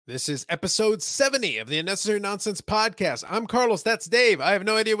This is episode 70 of the Unnecessary Nonsense Podcast. I'm Carlos. That's Dave. I have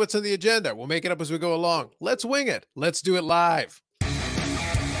no idea what's on the agenda. We'll make it up as we go along. Let's wing it. Let's do it live.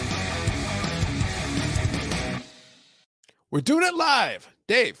 We're doing it live.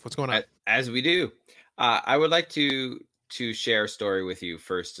 Dave, what's going on? As we do. I would like to share a story with you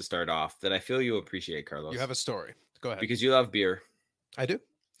first to start off that I feel you'll appreciate, Carlos. You have a story. Go ahead. Because you love beer. I do.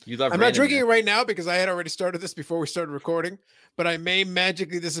 You love. I'm not drinking it right now because I had already started this before we started recording, but I may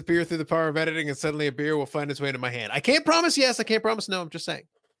magically disappear through the power of editing and suddenly a beer will find its way into my hand. I can't promise yes. I can't promise no. I'm just saying.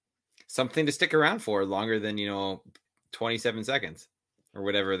 Something to stick around for longer than, 27 seconds or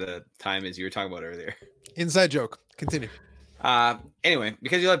whatever the time is you were talking about earlier. Inside joke. Continue. Anyway,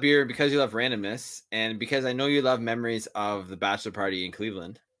 because you love beer, because you love randomness, and because I know you love memories of the bachelor party in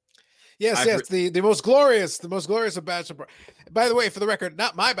Cleveland. Yes, the most glorious of bachelor party. By the way, for the record,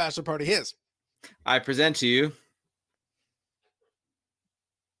 not my bachelor party, his. I present to you.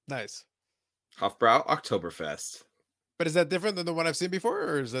 Nice. Hofbrau Oktoberfest. But is that different than the one I've seen before,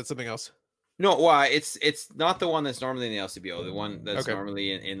 or is that something else? No, well, it's not the one that's normally in the LCBO. The one that's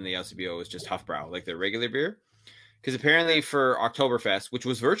normally in the LCBO is just Hofbrau, like the regular beer. Because apparently for Oktoberfest, which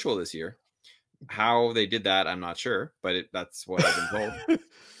was virtual this year, how they did that, I'm not sure, but that's what I've been told.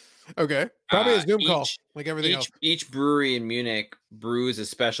 Okay. Probably a Zoom call, like everything else. Each brewery in Munich brews a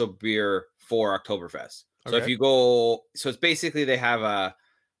special beer for Oktoberfest. So if you go, so it's basically they have a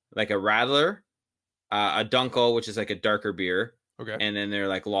Radler, a Dunkel, which is like a darker beer. Okay. And then they're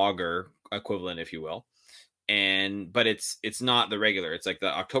like lager equivalent, if you will. But it's not the regular. It's like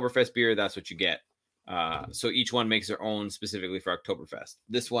the Oktoberfest beer. That's what you get. So each one makes their own specifically for Oktoberfest.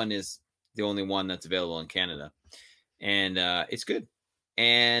 This one is the only one that's available in Canada. And it's good.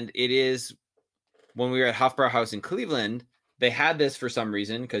 And it is, when we were at Hofbrau House in Cleveland, they had this for some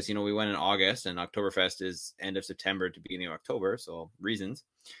reason because, we went in August and Oktoberfest is end of September to beginning of October. So reasons.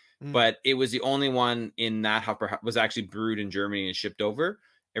 But it was the only one in that Hofbrau was actually brewed in Germany and shipped over.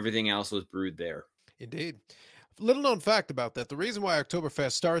 Everything else was brewed there. Indeed. Little known fact about that. The reason why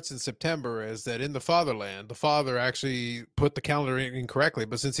Oktoberfest starts in September is that in the fatherland, the father actually put the calendar in incorrectly,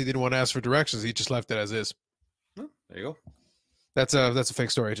 but since he didn't want to ask for directions, he just left it as is. Oh, there you go. That's a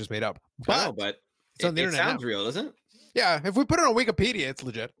fake story I just made up. But it's on the internet. It sounds real, doesn't it? Yeah. If we put it on Wikipedia, it's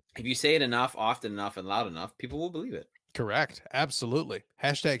legit. If you say it enough, often enough, and loud enough, people will believe it. Correct. Absolutely.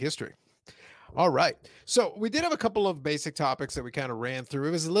 #history. All right. So we did have a couple of basic topics that we kind of ran through.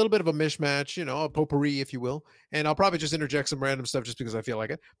 It was a little bit of a mishmash, a potpourri, if you will. And I'll probably just interject some random stuff just because I feel like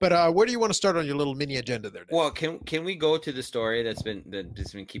it. But where do you want to start on your little mini agenda there, Dave? Well, can we go to the story that's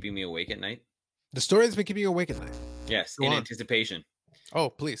been keeping me awake at night? The story that's been keeping you awake at night? Yes, in anticipation. Oh,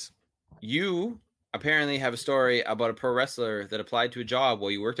 please. You apparently have a story about a pro wrestler that applied to a job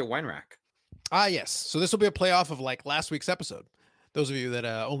while you worked at Wine Rack. Ah, yes. So this will be a playoff of like last week's episode. Those of you that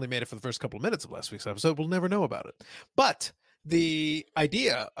only made it for the first couple of minutes of last week's episode will never know about it. But the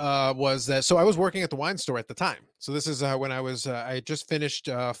idea was that, so I was working at the wine store at the time. So this is when I had just finished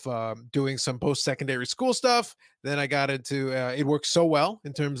doing some post-secondary school stuff. Then I got into, it worked so well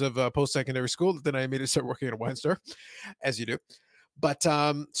in terms of post-secondary school that then I immediately started working at a wine store, as you do. But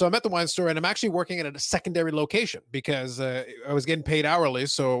so I'm at the wine store and I'm actually working at a secondary location because I was getting paid hourly.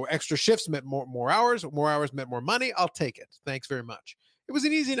 So extra shifts meant more hours meant more money. I'll take it. Thanks very much. It was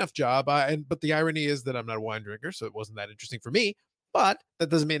an easy enough job. But the irony is that I'm not a wine drinker, so it wasn't that interesting for me. But that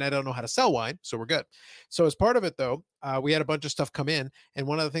doesn't mean I don't know how to sell wine. So we're good. So as part of it, though, we had a bunch of stuff come in. And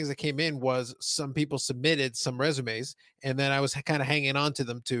one of the things that came in was some people submitted some resumes. And then I was kind of hanging on to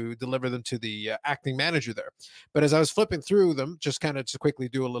them to deliver them to the acting manager there. But as I was flipping through them, just quickly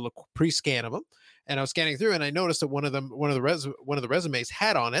do a little pre-scan of them. And I was scanning through and I noticed that one of the resumes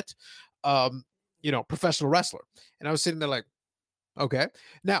had on it, professional wrestler. And I was sitting there like, okay.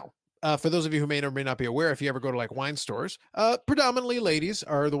 Now, for those of you who may or may not be aware, if you ever go to like wine stores, predominantly ladies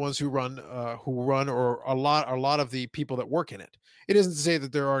are the ones who run or a lot of the people that work in it. It isn't to say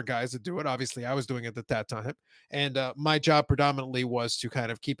that there are guys that do it. Obviously, I was doing it at that time. And my job predominantly was to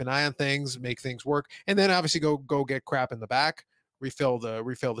kind of keep an eye on things, make things work, and then obviously go get crap in the back, refill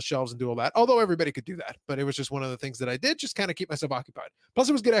the shelves and do all that. Although everybody could do that, but it was just one of the things that I did, just kind of keep myself occupied. Plus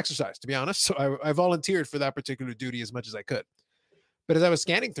it was good exercise, to be honest. So I volunteered for that particular duty as much as I could. But as I was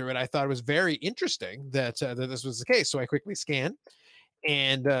scanning through it, I thought it was very interesting that this was the case. So I quickly scanned,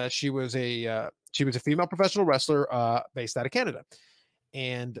 and she was a female professional wrestler based out of Canada.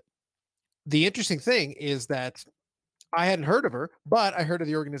 And the interesting thing is that I hadn't heard of her, but I heard of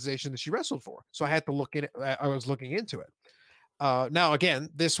the organization that she wrestled for. So I had to look in it. I was looking into it. Now, again,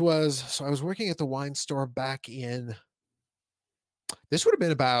 so I was working at the wine store back in, this would have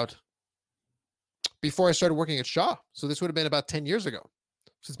been about before I started working at Shaw. So this would have been about 10 years ago.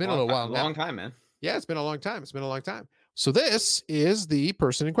 So it's been a little while now. Long time, man. Yeah, it's been a long time. It's been a long time. So this is the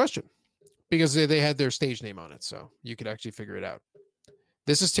person in question because they had their stage name on it. So you could actually figure it out.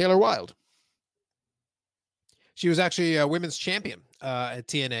 This is Taylor Wilde. She was actually a women's champion at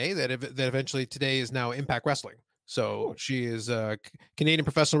TNA that eventually today is now Impact Wrestling. So she is a Canadian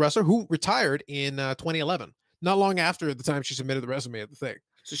professional wrestler who retired in 2011, not long after the time she submitted the resume at the thing.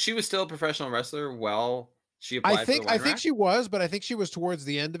 So she was still a professional wrestler while she applied I think for the wine rack? she was, but I think she was towards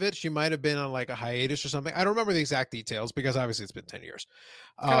the end of it. She might have been on like a hiatus or something. I don't remember the exact details because obviously it's been 10 years.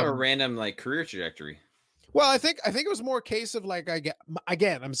 Kind of a random like career trajectory. Well, I think it was more a case of like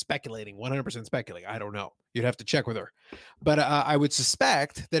again, I'm speculating, 100% speculating. I don't know. You'd have to check with her, but I would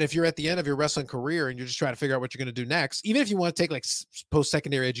suspect that if you're at the end of your wrestling career and you're just trying to figure out what you're going to do next, even if you want to take like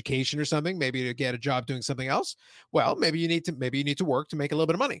post-secondary education or something, maybe to get a job doing something else, well, maybe you need to work to make a little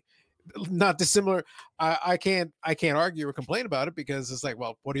bit of money. Not dissimilar. I can't argue or complain about it because it's like,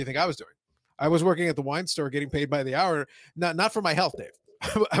 well, what do you think I was doing? I was working at the wine store, getting paid by the hour, not for my health, Dave.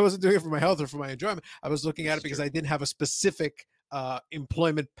 I wasn't doing it for my health or for my enjoyment. I was looking at it because I didn't have a specific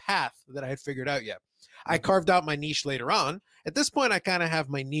employment path that I had figured out yet. I carved out my niche later on. At this point, I kind of have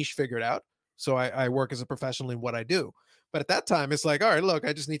my niche figured out. So I work as a professional in what I do. But at that time, it's like, all right, look,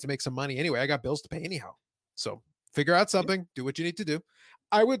 I just need to make some money anyway. I got bills to pay anyhow. So figure out something, do what you need to do.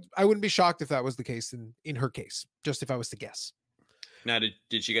 I wouldn't be shocked if that was the case in her case, just if I was to guess. Now,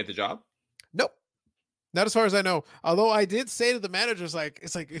 did she get the job? Nope. Not as far as I know. Although I did say to the managers, like,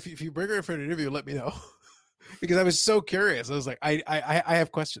 it's like, if you bring her in for an interview, let me know. Because I was so curious. I was like, I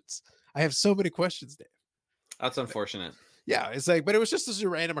have questions. I have so many questions, Dave. That's unfortunate. Yeah, it's like, but it was just as a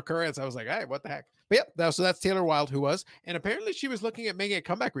random occurrence. I was like, hey, what the heck? But yeah, so that's Taylor Wilde, who was, and apparently she was looking at making a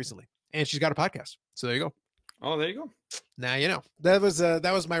comeback recently, and she's got a podcast. So there you go. Oh, there you go. Now you know. That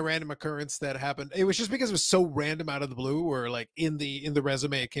was my random occurrence that happened. It was just because it was so random out of the blue, or like in the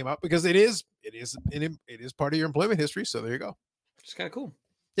resume it came up because it is part of your employment history. So there you go. It's kind of cool.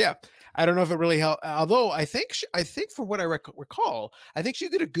 Yeah, I don't know if it really helped. Although I think from what I recall, I think she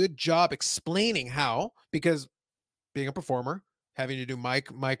did a good job explaining how, because being a performer, having to do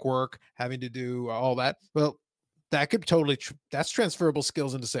mic work, having to do all that, well, that could totally that's transferable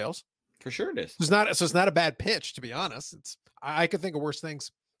skills into sales. For sure it is. It's not a bad pitch, to be honest. I could think of worse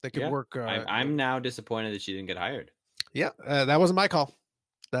things that could work. I'm now disappointed that she didn't get hired. Yeah, that wasn't my call.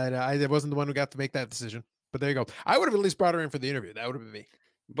 I wasn't the one who got to make that decision. But there you go. I would have at least brought her in for the interview. That would have been me.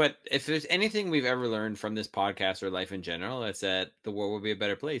 But if there's anything we've ever learned from this podcast or life in general, it's that the world will be a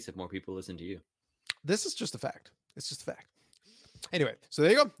better place if more people listen to you. This is just a fact. It's just a fact. Anyway, so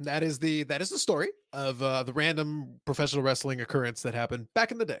there you go. That is the story of the random professional wrestling occurrence that happened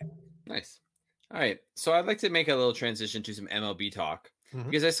back in the day. Nice. All right. So I'd like to make a little transition to some MLB talk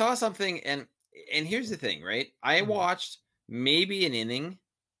because I saw something and here's the thing, right? I watched maybe an inning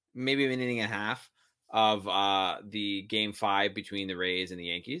and a half of the game 5 between the Rays and the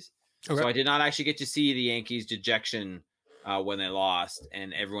Yankees. Okay. So I did not actually get to see the Yankees' dejection when they lost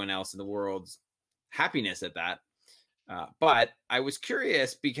and everyone else in the world's happiness at that. But I was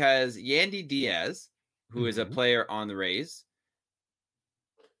curious because Yandy Diaz, who is a player on the Rays,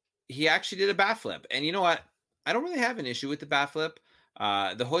 he actually did a bat flip. And you know what? I don't really have an issue with the bat flip.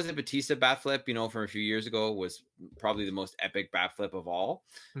 The Jose Bautista bat flip, from a few years ago was probably the most epic bat flip of all,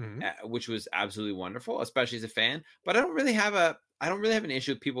 which was absolutely wonderful, especially as a fan. But I don't really have an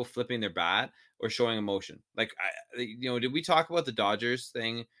issue with people flipping their bat or showing emotion. Like, did we talk about the Dodgers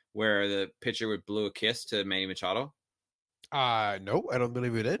thing where the pitcher blew a kiss to Manny Machado? No, I don't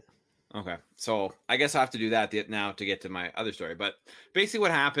believe we did. Okay, so I guess I have to do that now to get to my other story. But basically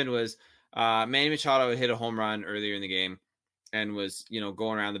what happened was Manny Machado hit a home run earlier in the game and was,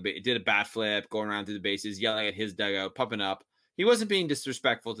 going around did a bat flip, going around through the bases, yelling at his dugout, pumping up. He wasn't being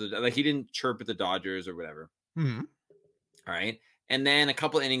disrespectful he didn't chirp at the Dodgers or whatever. All right. And then a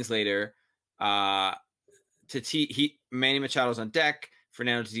couple innings later, Manny Machado's on deck.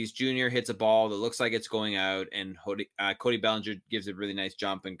 Fernando Tatis Jr. hits a ball that looks like it's going out, and Cody Bellinger gives a really nice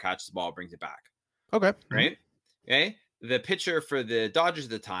jump and catches the ball, brings it back. Okay. Right? Okay. The pitcher for the Dodgers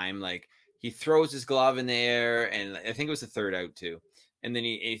at the time, he throws his glove in the air, and I think it was the third out too. And then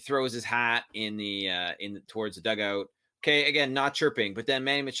he throws his hat towards the dugout. Okay, again, not chirping, but then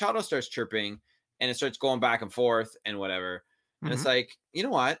Manny Machado starts chirping, and it starts going back and forth and whatever. And it's like, you know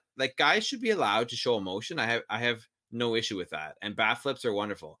what? Like, guys should be allowed to show emotion. I have no issue with that. And bat flips are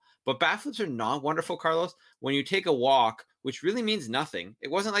wonderful. But bat flips are not wonderful, Carlos, when you take a walk, which really means nothing.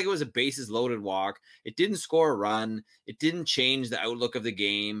 It wasn't like it was a bases loaded walk. It didn't score a run. It didn't change the outlook of the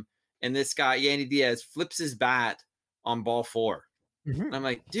game. And this guy, Yandy Diaz, flips his bat on ball 4. And I'm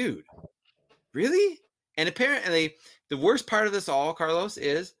like, dude, really? And apparently The worst part of this all, Carlos,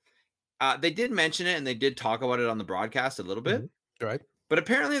 is they did mention it and they did talk about it on the broadcast a little bit. Right. But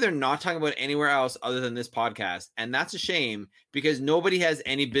apparently they're not talking about it anywhere else other than this podcast. And that's a shame because nobody has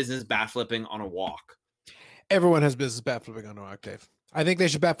any business bat flipping on a walk. Everyone has business bat flipping on a walk, Dave. I think they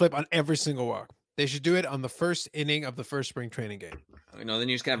should bat flip on every single walk. They should do it on the first inning of the first spring training game. You know, then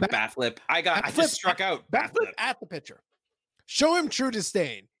you're just gonna have bat flip. I just struck out. Bat flip at the pitcher. Show him true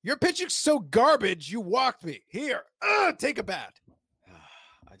disdain. Your pitching's so garbage, you walked me. Here, take a bat.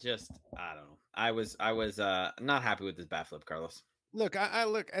 I don't know. I was not happy with this bat flip, Carlos. Look, I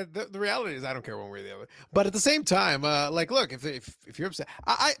look at the reality is I don't care one way or the other. But at the same time, look, if you're upset,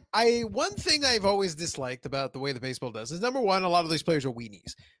 I one thing I've always disliked about the way the baseball does is, number one, a lot of these players are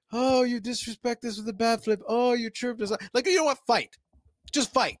weenies. Oh, you disrespect this with the bat flip. Oh, you chirped us. Like, you know what? Fight.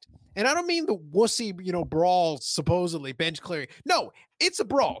 Just fight. And I don't mean the wussy, brawl, supposedly bench clearing. No, it's a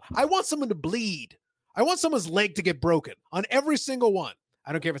brawl. I want someone to bleed. I want someone's leg to get broken on every single one.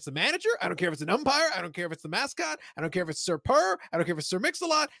 I don't care if it's the manager. I don't care if it's an umpire. I don't care if it's the mascot. I don't care if it's Sir Purr. I don't care if it's Sir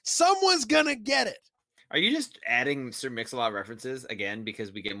Mix-a-Lot. Someone's gonna get it. Are you just adding Sir Mix-a-Lot references again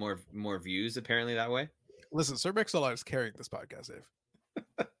because we get more views apparently that way? Listen, Sir Mix-a-Lot is carrying this podcast,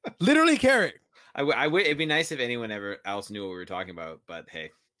 Dave. Literally carrying. It'd be nice if anyone else knew what we were talking about, but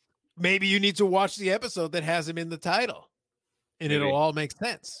hey. Maybe you need to watch the episode that has him in the title. And it'll all make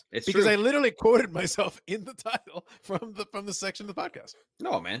sense. It's because true. I literally quoted myself in the title from the section of the podcast.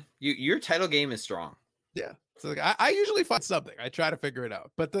 No, man, your title game is strong. Yeah, so like, I usually find something. I try to figure it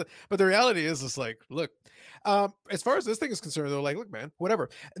out, but the reality is, it's like, look, as far as this thing is concerned, they're like, look, man, whatever.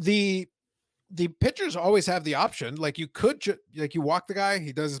 The pitchers always have the option. Like, you could you walk the guy,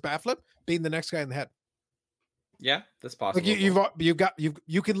 he does his bat flip, beating the next guy in the head. Yeah, that's possible. Like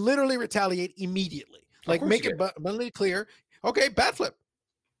you can literally retaliate immediately. Like, make it abundantly clear. Okay, bat flip.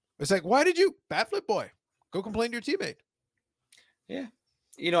 It's like, why did you bat flip, boy? Go complain to your teammate. Yeah.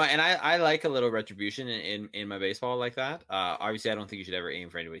 And I like a little retribution in my baseball like that. Obviously, I don't think you should ever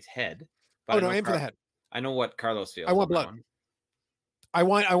aim for anybody's head. But aim for the head. I know what Carlos feels. I want blood. I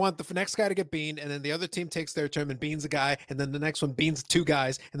want the next guy to get beaned, and then the other team takes their turn and beans a guy, and then the next one beans two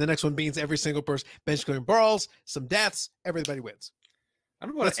guys, and the next one beans every single person. Bench clearing brawls, some deaths, everybody wins. I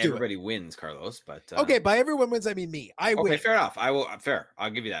don't know what everybody wins, Carlos, but okay, by everyone wins, I mean me. I win. Okay, fair enough.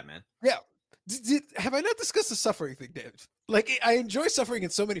 I'll give you that, man. Yeah. Have I not discussed the suffering thing, David? Like, I enjoy suffering in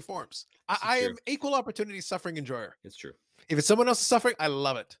so many forms. I am equal opportunity suffering enjoyer. It's true. If it's someone else's suffering, I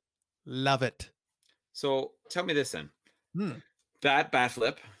love it. Love it. So tell me this then. That bat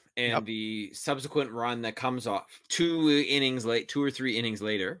flip and the subsequent run that comes off 2 or 3 innings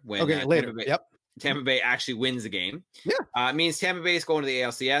later, when Tampa Bay actually wins the game. Yeah. It means Tampa Bay is going to the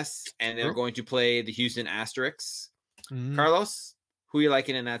ALCS and they're going to play the Houston Asterix. Carlos, who are you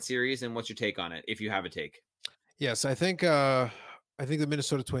liking in that series, and what's your take on it, if you have a take? Yes, I think the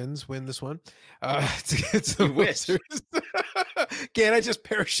Minnesota Twins win this one. It's you wish. Can't I just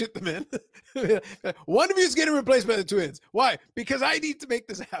parachute them in? One of you is getting replaced by the Twins. Why? Because I need to make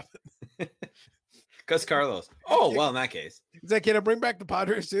this happen. Because Carlos. Oh, well, in that case. It's like, can I bring back the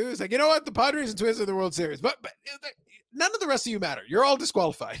Padres too? It's like, you know what? The Padres and Twins are the World Series. But none of the rest of you matter. You're all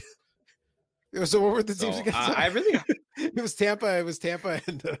disqualified. So what were the teams against? It was Tampa. It was Tampa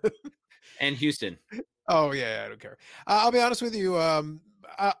and Houston. Oh yeah, I don't care. I'll be honest with you.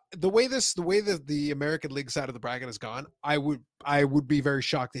 The way the American League side of the bracket has gone, I would be very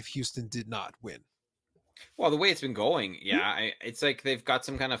shocked if Houston did not win. Well, the way it's been going, it's like they've got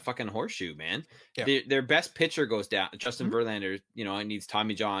some kind of fucking horseshoe, man. Yeah. Their best pitcher goes down. Justin Verlander, it needs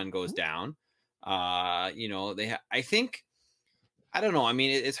Tommy John goes down. I think, I don't know. I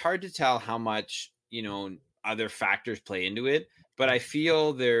mean, it's hard to tell how much, other factors play into it, but I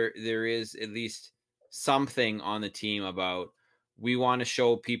feel there is at least something on the team about, we want to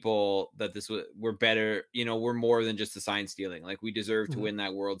show people that we're better. We're more than just the sign stealing. Like, we deserve to win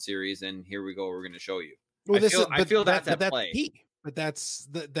that World Series, and here we go. We're going to show you. Well, I feel that's at play. Key. But that's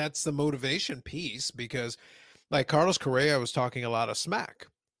the motivation piece, because like Carlos Correa was talking a lot of smack,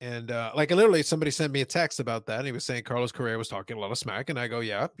 and literally somebody sent me a text about that, and he was saying Carlos Correa was talking a lot of smack, and I go,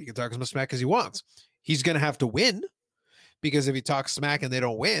 yeah, he can talk as much smack as he wants. He's going to have to win, because if he talks smack and they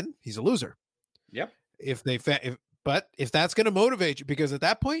don't win, he's a loser. Yep. But if that's going to motivate you, because at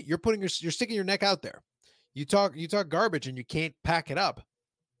that point you're sticking your neck out there. You talk garbage and you can't pack it up.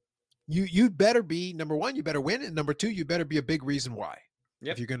 You better be, number one, you better win, and number two, you better be a big reason why.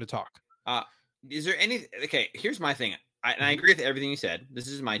 If you're going to talk. Is there any? Okay, here's my thing. I agree with everything you said. This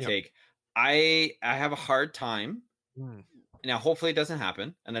is my take. I have a hard time. Now, hopefully it doesn't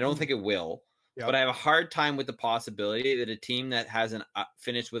happen, and I don't think it will. But I have a hard time with the possibility that a team that has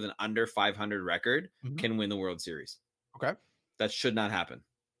finished with an under 500 record can win the World Series. Okay. That should not happen.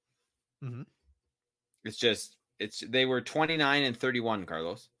 Mm-hmm. They were 29 and 31,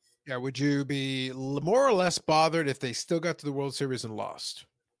 Carlos. Yeah. Would you be more or less bothered if they still got to the World Series and lost?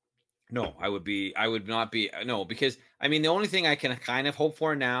 No, I would not be. No, because I mean, the only thing I can kind of hope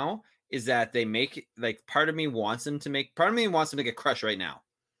for now is that they make, like, part of me wants them to make a crush right now,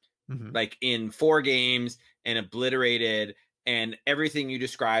 like in 4 games and obliterated, and everything you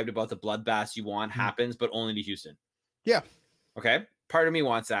described about the bloodbaths you want happens, but only to Houston. Yeah. Okay. Part of me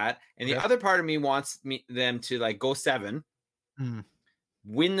wants that, and the other part of me wants them to, like, go 7,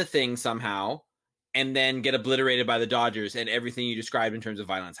 win the thing somehow, and then get obliterated by the Dodgers, and everything you described in terms of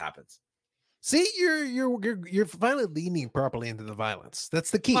violence happens. See, you're finally leaning properly into the violence. That's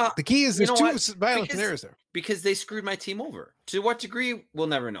the key. Well, the key is there's 2 violent scenarios there. Because they screwed my team over. To what degree, we'll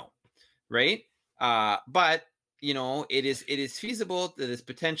never know, right? But it is feasible that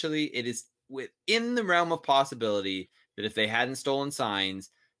it is within the realm of possibility that if they hadn't stolen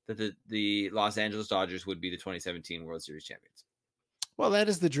signs, that the Los Angeles Dodgers would be the 2017 World Series champions. Well, that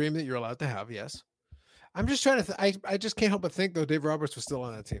is the dream that you're allowed to have. Yes. I'm just trying to. I just can't help but think though Dave Roberts was still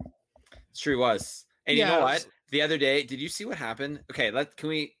on that team. It's true, he was. And you know what? The other day, did you see what happened? Okay, do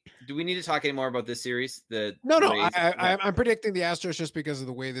we need to talk any more about this series? No. I'm predicting the Astros just because of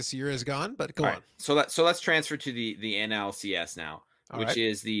the way this year has gone. But go on. So let's transfer to the NLCS now, which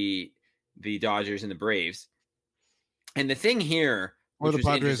is the Dodgers and the Braves. And the thing here, or the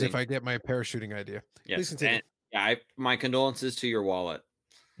Padres, if I get my parachuting idea. Yes. Please continue. And, my condolences to your wallet.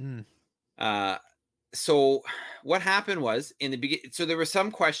 So what happened was in the beginning, so there was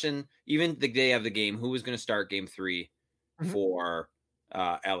some question, even the day of the game, who was going to start game 3 for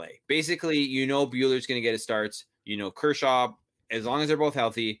LA. Basically, Buehler's going to get his starts. Kershaw, as long as they're both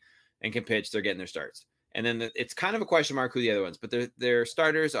healthy and can pitch, they're getting their starts. And then it's kind of a question mark who the other ones, but their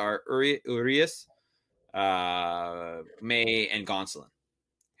starters are Urias, May, and Gonsolin.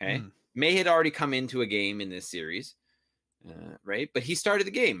 Okay. May had already come into a game in this series, right? But he started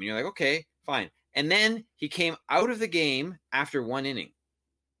the game, and you're like, okay, fine. And then he came out of the game after 1 inning,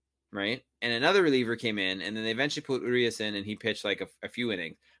 right? And another reliever came in, and then they eventually put Urias in, and he pitched like a few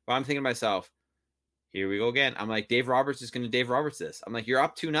innings. But I'm thinking to myself, here we go again. I'm like, Dave Roberts is going to Dave Roberts this. I'm like, you're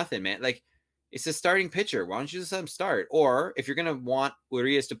up 2-0, man. Like, it's a starting pitcher. Why don't you just let him start? Or if you're going to want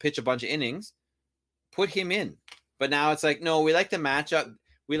Urias to pitch a bunch of innings, put him in. But now it's like, no, we like the matchup.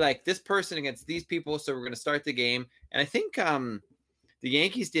 We like this person against these people, so we're going to start the game. And I think the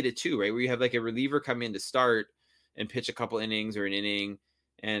Yankees did it too, right? Where you have like a reliever come in to start and pitch a couple innings or an inning.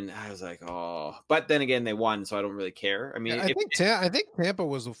 And I was like, oh, but then again, they won, so I don't really care. I mean, I think Tampa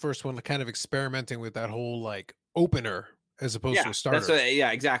was the first one to kind of experimenting with that whole like opener as opposed to a starter.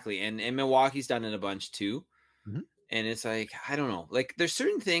 Exactly. And Milwaukee's done it a bunch too. And it's like, I don't know, like there's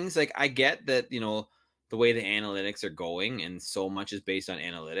certain things, like I get that, the way the analytics are going, and so much is based on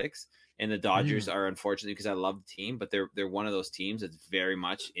analytics. And the Dodgers are, unfortunately, because I love the team, but they're one of those teams that's very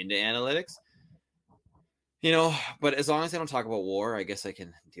much into analytics. But as long as I don't talk about WAR, I guess I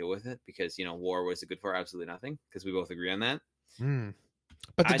can deal with it, because WAR was good for absolutely nothing, because we both agree on that.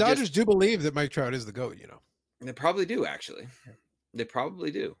 But the Dodgers do believe that Mike Trout is the GOAT. They probably do, actually. They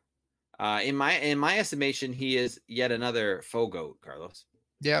probably do. In my estimation, he is yet another faux GOAT, Carlos.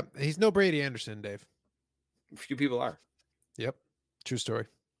 Yeah, he's no Brady Anderson, Dave. A few people are. Yep, true story.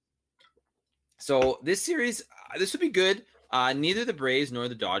 So this series, this would be good. Neither the Braves nor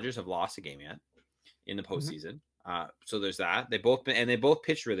the Dodgers have lost a game yet in the postseason. So there's that. They both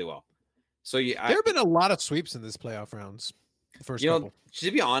pitched really well. So there have been a lot of sweeps in this playoff rounds. The first couple.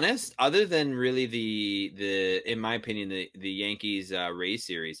 To be honest, other than really the in my opinion the Yankees Rays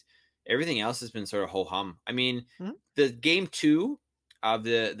series, everything else has been sort of ho hum. I mean, the game 2 of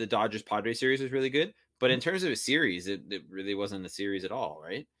the Dodgers Padres series was really good, but in terms of a series, it really wasn't a series at all,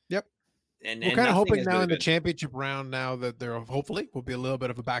 right? Yep. And we're kind of hoping now in the championship round now that there hopefully will be a little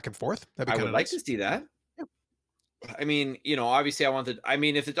bit of a back and forth. I would like to see that. Yep. I mean, obviously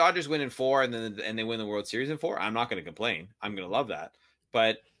if the Dodgers win in 4 and they win the World Series in 4, I'm not going to complain. I'm going to love that.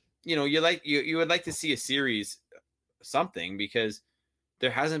 But, you would like to see a series something, because there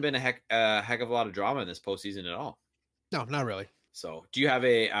hasn't been a heck of a lot of drama in this postseason at all. No, not really. So do you have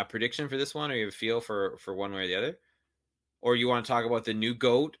a prediction for this one, or you have a feel for one way or the other? Or you want to talk about the new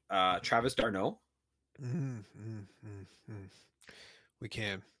GOAT, Travis d'Arnaud? We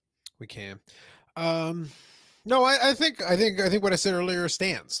can. No, I think what I said earlier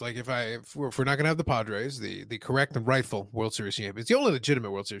stands. Like if we're not going to have the Padres, the correct and rightful World Series champions, the only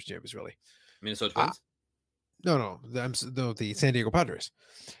legitimate World Series champions, really. Minnesota Twins? No, the San Diego Padres,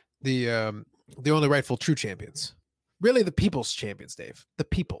 the only rightful true champions. Really, the people's champions, Dave. The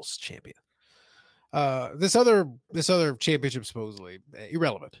people's champion. This other championship supposedly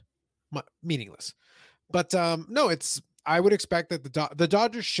irrelevant, meaningless. But no, I would expect that the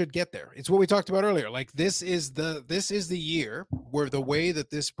Dodgers should get there. It's what we talked about earlier. Like this is the year where the way that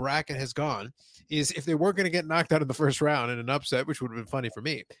this bracket has gone is if they weren't going to get knocked out in the first round in an upset, which would have been funny for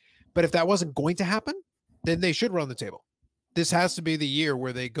me. But if that wasn't going to happen, then they should run the table. This has to be the year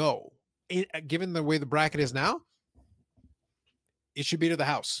where they go. Given the way the bracket is now, it should be to the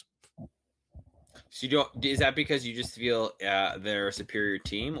house. So you don't? Is that because you just feel they're a superior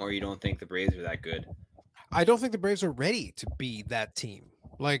team, or you don't think the Braves are that good? I don't think the Braves are ready to be that team.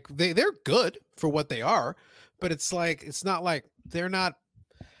 Like they're good for what they are, but it's not like they're not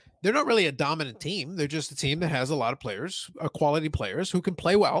really a dominant team. They're just a team that has a lot of players, quality players who can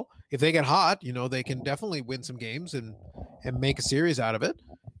play well. If they get hot, they can definitely win some games and make a series out of it.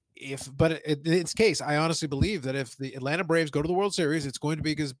 But in its case, I honestly believe that if the Atlanta Braves go to the World Series, it's going to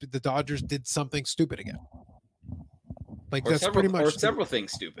be because the Dodgers did something stupid again. Like that's pretty much several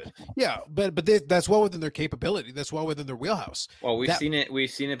things stupid. Yeah, but that's well within their capability. That's well within their wheelhouse. Well, we've seen it. We've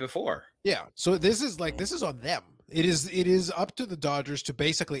seen it before. Yeah. So this is on them. It is up to the Dodgers to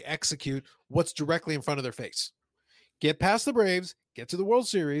basically execute what's directly in front of their face. Get past the Braves, get to the World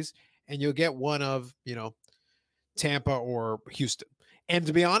Series, and you'll get one of Tampa or Houston. And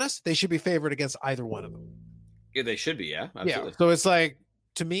to be honest, they should be favored against either one of them. Yeah, they should be. Yeah, absolutely. Yeah. So it's like,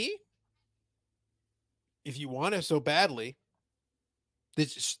 to me, if you want it so badly,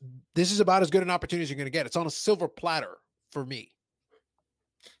 this is about as good an opportunity as you're going to get. It's on a silver platter for me.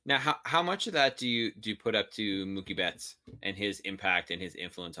 Now, how much of that do you put up to Mookie Betts and his impact and his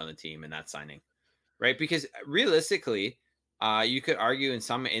influence on the team and that signing, right? Because realistically, you could argue and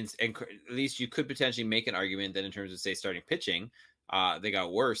at least you could potentially make an argument that in terms of, say, starting pitching, they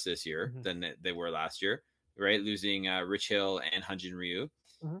got worse this year than they were last year, right? Losing Rich Hill and Hyun-Jin Ryu.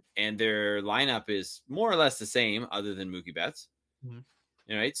 And their lineup is more or less the same other than Mookie Betts.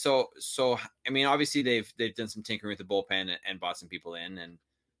 Right. So I mean, obviously they've done some tinkering with the bullpen and bought some people in, and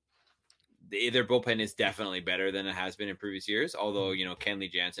their bullpen is definitely better than it has been in previous years. Although, Kenley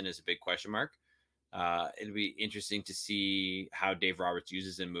Jansen is a big question mark. It'll be interesting to see how Dave Roberts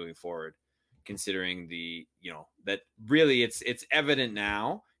uses him moving forward, considering that really it's evident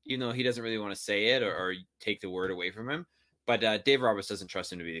now, even though he doesn't really want to say it or take the word away from him. But Dave Roberts doesn't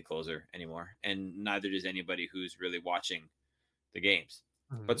trust him to be the closer anymore, and neither does anybody who's really watching the games.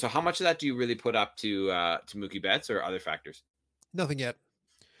 But so how much of that do you really put up to Mookie Betts or other factors? Nothing yet.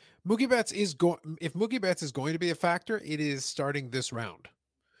 If Mookie Betts is going to be a factor, it is starting this round.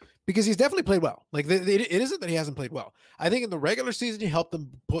 Because he's definitely played well. Like it isn't that he hasn't played well. I think in the regular season, he helped them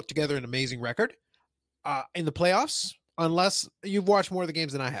put together an amazing record. In the playoffs, unless you've watched more of the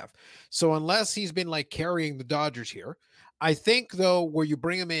games than I have. So unless he's been like carrying the Dodgers here, I think though, where you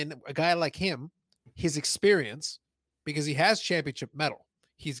bring him in, a guy like him, his experience, because he has championship medal,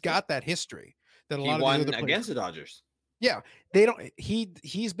 he's got that history that a lot of won against the Dodgers. Yeah,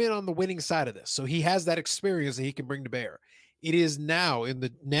 he's been on the winning side of this, so he has that experience that he can bring to bear. It is now in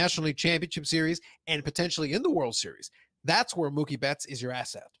the National League Championship Series and potentially in the World Series. That's where Mookie Betts is your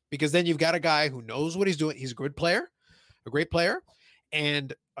asset, because then you've got a guy who knows what he's doing. He's a good player, a great player,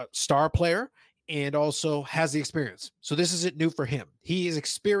 and a star player, and also has the experience. So this isn't new for him. He is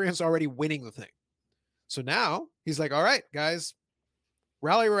experienced already winning the thing. So now he's like, all right, guys,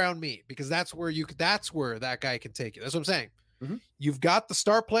 rally around me, because that's where that guy can take you. That's what I'm saying. You've got the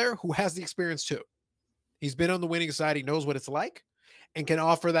star player who has the experience too. He's been on the winning side. He knows what it's like and can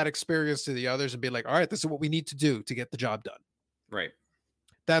offer that experience to the others and be like, all right, this is what we need to do to get the job done. Right.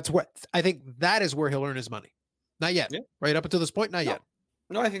 That's what I think. That is where he'll earn his money. Not yet. Yeah. Right up until this point, not yet.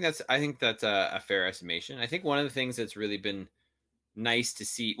 No, I think that's a fair estimation. I think one of the things that's really been nice to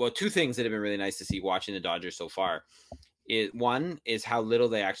see, well, two things that have been really nice to see watching the Dodgers so far, one is how little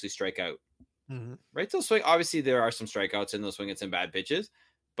they actually strike out. Right? They'll swing. Obviously, there are some strikeouts and they'll swing at some bad pitches,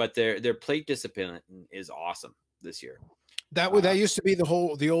 but their plate discipline is awesome this year. That used to be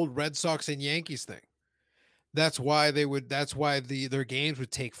the old Red Sox and Yankees thing. That's why their games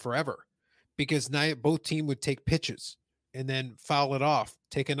would take forever, because now both team would take pitches and then foul it off,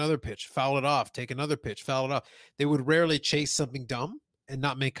 take another pitch, foul it off, take another pitch, foul it off. They would rarely chase something dumb and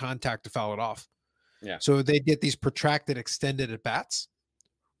not make contact to foul it off. Yeah. So they'd get these protracted, extended at bats,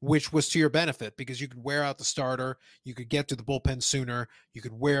 which was to your benefit, because you could wear out the starter, you could get to the bullpen sooner, you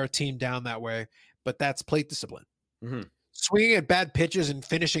could wear a team down that way. But that's plate discipline. Swinging at bad pitches and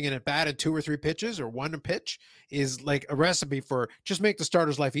finishing it at bad in 2 or 3 pitches or 1 pitch is like a recipe for just make the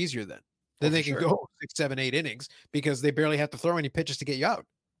starter's life easier. Then they can go 6, 7, 8 innings because they barely have to throw any pitches to get you out.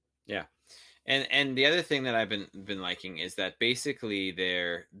 Yeah. And the other thing that I've been liking is that basically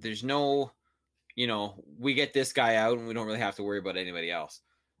there's no, we get this guy out and we don't really have to worry about anybody else.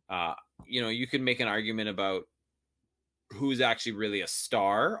 You can make an argument about who's actually really a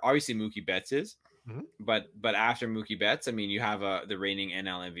star. Obviously, Mookie Betts is, but after Mookie Betts, I mean, you have the reigning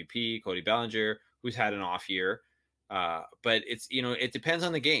NL MVP, Cody Bellinger, who's had an off year. But it's, it depends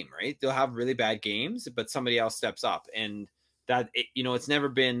on the game, right? They'll have really bad games, but somebody else steps up, and it's never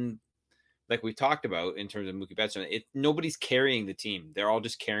been like we talked about in terms of Mookie Betts. Nobody's carrying the team; they're all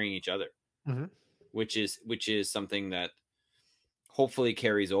just carrying each other, which is something that hopefully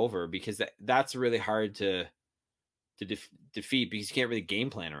carries over, because that's really hard to defeat, because you can't really game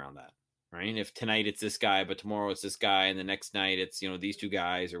plan around that, right? If tonight it's this guy, but tomorrow it's this guy, and the next night it's these two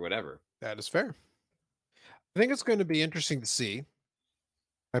guys or whatever. That is fair. I think it's going to be interesting to see.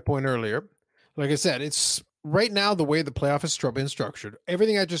 My point earlier, like I said, it's right now the way the playoff is been structured.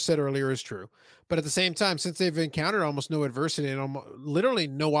 Everything I just said earlier is true, but at the same time, since they've encountered almost no adversity and literally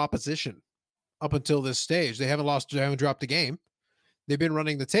no opposition up until this stage, they haven't dropped a game. They've been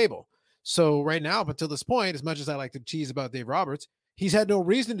running the table. So right now, up until this point, as much as I like to tease about Dave Roberts, he's had no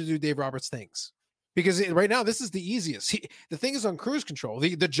reason to do Dave Roberts things, because right now this is the easiest. The thing is on cruise control.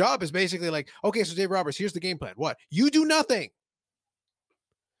 The job is basically like, okay, so Dave Roberts, here's the game plan. What? You do nothing.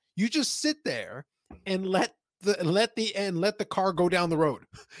 You just sit there and let the car go down the road.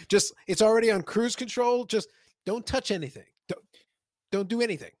 Just, it's already on cruise control. Just don't touch anything. Don't do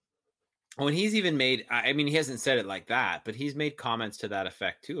anything. Oh, and he's even made, I mean, he hasn't said it like that, but he's made comments to that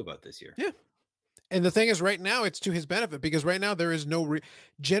effect too about this year. Yeah. And the thing is, right now, it's to his benefit, because right now there is no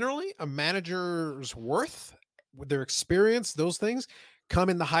generally a manager's worth, with their experience, those things come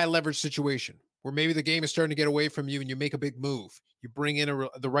in the high leverage situation where maybe the game is starting to get away from you and you make a big move. You bring in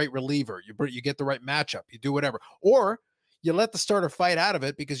the right reliever, you get the right matchup, you do whatever, or you let the starter fight out of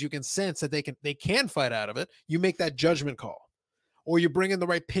it because you can sense that they can fight out of it. You make that judgment call, or you bring in the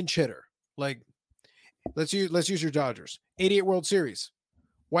right pinch hitter. Like, let's use your Dodgers 88 World Series.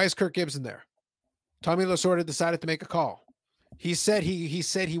 Why is Kirk Gibson there? Tommy Lasorda decided to make a call. He said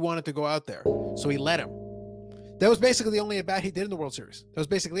he wanted to go out there, so he let him. That was basically the only at bat he did in the World Series. That was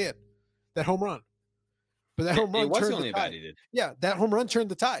basically it. That home run. But that home run turned the tide. He did. Yeah, that home run turned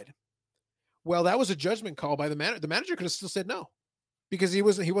the tide. Well, that was a judgment call by the manager. The manager could have still said no, because he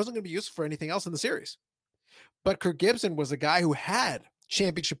wasn't going to be useful for anything else in the series. But Kirk Gibson was a guy who had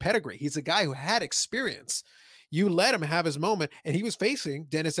championship pedigree. He's a guy who had experience. You let him have his moment, and he was facing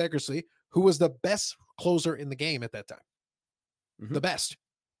Dennis Eckersley, who was the best closer in the game at that time. The best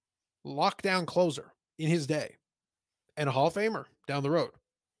lockdown closer in his day, and a Hall of Famer down the road.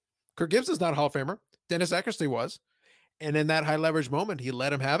 Kirk Gibson's not a Hall of Famer. Dennis Eckersley was. And in that high leverage moment, he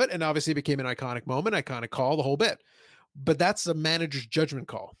let him have it, and obviously it became an iconic moment, iconic call, the whole bit. But that's a manager's judgment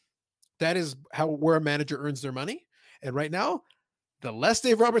call. That is where a manager earns their money. And right now, the less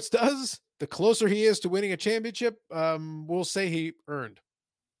Dave Roberts does, the closer he is to winning a championship. We'll say he earned.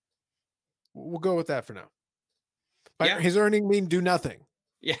 We'll go with that for now. By his earning mean do nothing.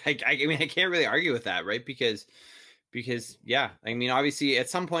 Yeah, I mean, I can't really argue with that, right? Because yeah, I mean, obviously at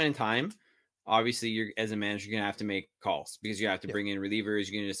some point in time, obviously you're, as a manager, you're gonna have to make calls, because you have to bring in relievers.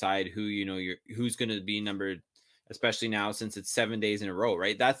 You're gonna decide who's gonna be numbered, especially now since it's 7 days in a row,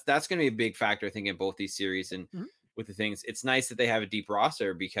 right? That's gonna be a big factor, I think, in both these series. And with the things, it's nice that they have a deep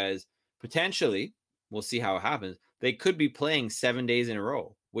roster, because potentially, we'll see how it happens, they could be playing 7 days in a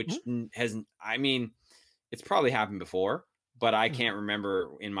row, which hasn't, I mean, it's probably happened before, but I can't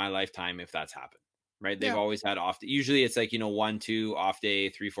remember in my lifetime if that's happened. Right. They've always had off. Usually it's like, 1, 2 off day,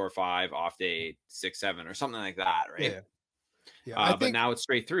 3, 4, 5 off day, 6, 7 or something like that. Right. Yeah. But now it's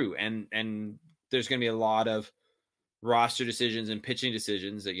straight through, and there's going to be a lot of roster decisions and pitching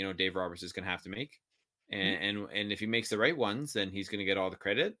decisions that, Dave Roberts is going to have to make. And if he makes the right ones, then he's going to get all the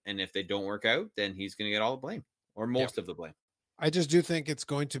credit. And if they don't work out, then he's going to get all the blame, or most of the blame. I just do think it's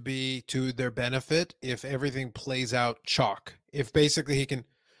going to be to their benefit if everything plays out chalk. If basically he can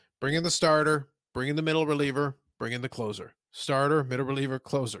bring in the starter, bring in the middle reliever, bring in the closer. Starter, middle reliever,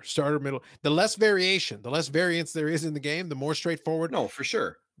 closer. Starter, middle. The less variation, the less variance there is in the game, the more straightforward. No, for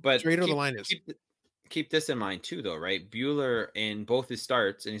sure. But straighter the line is. Keep this in mind too, though, right? Buehler, in both his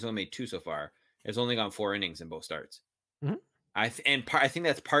starts, and he's only made 2 so far, has only gone 4 innings in both starts. I think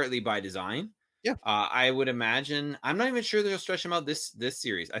that's partly by design. Yeah. I would imagine, I'm not even sure they'll stretch him out this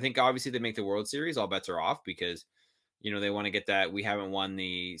series. I think obviously they make the World Series, all bets are off, because they want to get that. We haven't won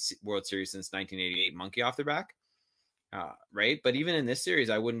the World Series since 1988 monkey off their back. Right. But even in this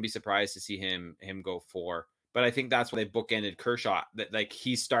series, I wouldn't be surprised to see him go 4. But I think that's why they bookended Kershaw, that like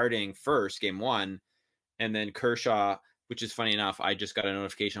he's starting first game 1, and then Kershaw, which is funny enough, I just got a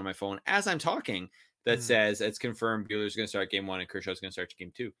notification on my phone as I'm talking that says it's confirmed Buehler's going to start game 1 and Kershaw's going to start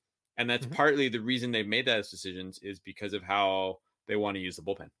game 2. And that's partly the reason they've made those decisions is because of how they want to use the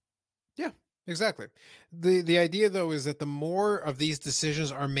bullpen. Yeah, exactly. The idea though is that the more of these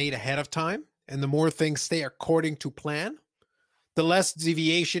decisions are made ahead of time and the more things stay according to plan, the less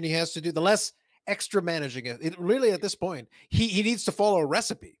deviation he has to do, the less extra managing it really at this point. He needs to follow a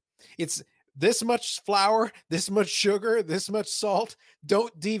recipe. It's this much flour, this much sugar, this much salt.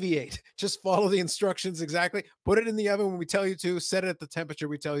 Don't deviate. Just follow the instructions exactly. Put it in the oven when we tell you to, set it at the temperature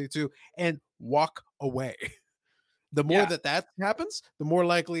we tell you to, and walk away. The more that happens, the more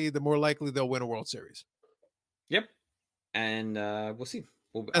likely they'll win a World Series. Yep. And we'll see.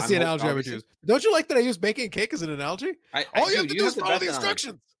 That's the analogy I would use. Don't you like that I use baking a cake as an analogy? All you have to do is follow the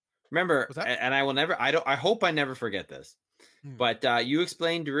instructions. Remember, and I will never, I hope I never forget this, but you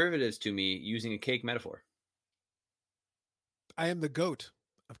explained derivatives to me using a cake metaphor. I am the goat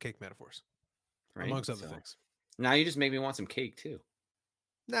of cake metaphors, right? Amongst other things. Now you just make me want some cake too.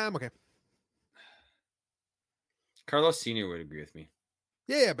 Nah, I'm okay. Carlos Sr. would agree with me.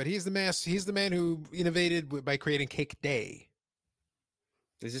 Yeah, but he's the man who innovated by creating Cake Day.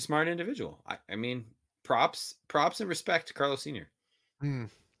 He's a smart individual. I mean, props and respect to Carlos Sr.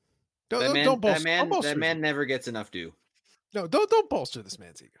 That man never gets enough due. No, don't bolster this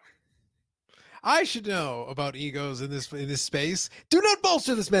man's ego. I should know about egos in this space. Do not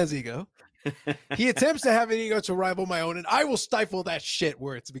bolster this man's ego. He attempts to have an ego to rival my own, and I will stifle that shit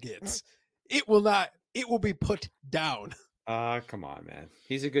where it begins. It will not. It will be put down. Come on, man.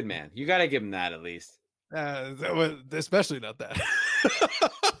 He's a good man. You got to give him that at least. Especially not that.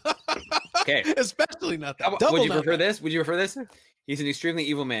 Okay. Especially not that. Would you prefer this? Would you prefer this? He's an extremely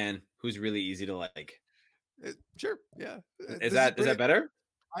evil man who's really easy to like. Sure. Yeah. Is that better?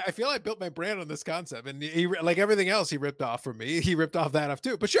 I feel I built my brand on this concept, and he like everything else he ripped off from me. He ripped off that off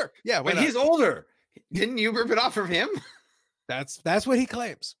too. But sure, yeah. But he's older. Didn't you rip it off from him? That's what he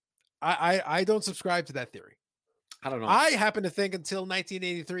claims. I don't subscribe to that theory. I don't know. I happen to think until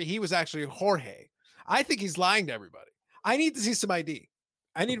 1983 he was actually Jorge. I think he's lying to everybody. I need to see some ID.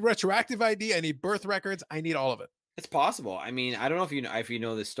 I need retroactive ID. I need birth records. I need all of it. It's possible. I mean, I don't know if you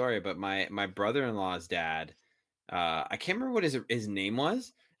know this story, but my brother-in-law's dad, I can't remember what his name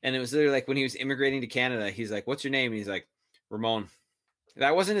was, and it was literally like when he was immigrating to Canada, he's like, "What's your name?" And he's like, "Ramon."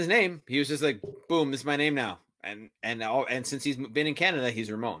 That wasn't his name. He was just like, "Boom, this is my name now." And since he's been in Canada,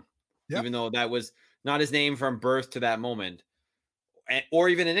 he's Ramon, even though that was not his name from birth to that moment, or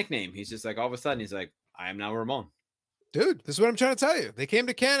even a nickname. He's just like all of a sudden he's like, "I am now Ramon." Dude, this is what I'm trying to tell you. They came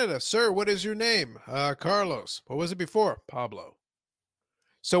to Canada. Sir, what is your name? Carlos. What was it before? Pablo.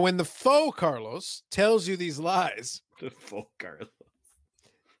 So when the faux Carlos tells you these lies, the faux Carlos,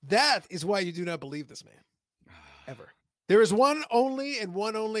 that is why you do not believe this man. Ever. There is one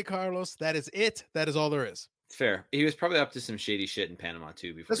only Carlos. That is it. That is all there is. It's fair. He was probably up to some shady shit in Panama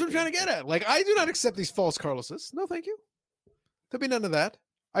too. Before that's what I'm trying to get at. Like, I do not accept these false Carloses. No, thank you. There'll be none of that.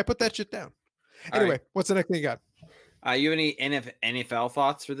 I put that shit down. Anyway, what's the next thing you got? You have any NFL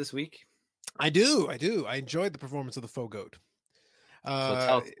thoughts for this week? I do. I enjoyed the performance of the faux goat.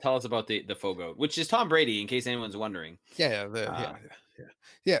 So tell us about the faux goat, which is Tom Brady, in case anyone's wondering. Yeah.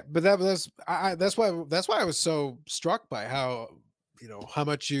 But that's why I was so struck by how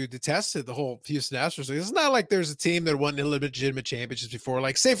much you detested the whole Houston Astros. It's not like there's a team that won illegitimate championships before.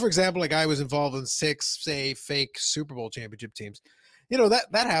 Like, say for example, like I was involved in 6, say, fake Super Bowl championship teams. That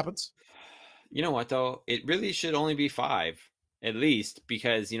happens. You know what though? It really should only be 5 at least,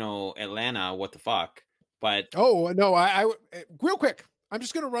 because Atlanta, what the fuck? But I real quick, I'm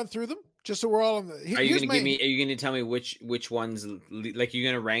just gonna run through them just so we're all on the. Are you gonna tell me which ones? Like,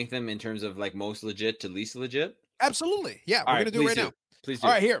 you're gonna rank them in terms of like most legit to least legit? Absolutely, yeah. We're gonna do it right now. Please do.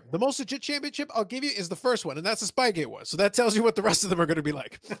 All right, here. The most legit championship I'll give you is the first one, and that's the Spygate one. So that tells you what the rest of them are going to be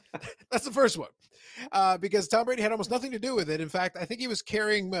like. That's the first one, because Tom Brady had almost nothing to do with it. In fact, I think he was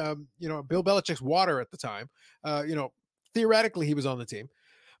carrying, Bill Belichick's water at the time. Theoretically, he was on the team,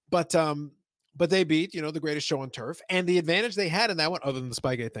 but they beat, the greatest show on turf. And the advantage they had in that one, other than the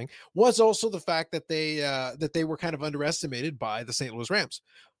Spygate thing, was also the fact that they were kind of underestimated by the St. Louis Rams.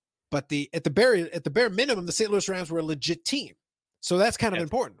 But at the bare minimum, the St. Louis Rams were a legit team. So that's kind of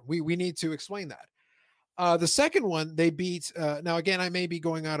important. We need to explain that. The second one, they beat, now again, I may be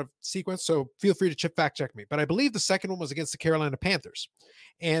going out of sequence, so feel free to fact check me, but I believe the second one was against the Carolina Panthers.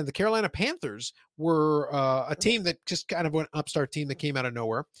 And the Carolina Panthers were a team that just kind of an upstart team that came out of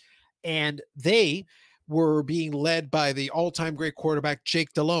nowhere. And they were being led by the all-time great quarterback,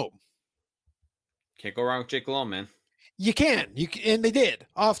 Jake Delhomme. Can't go wrong with Jake Delhomme, man. You can, and they did,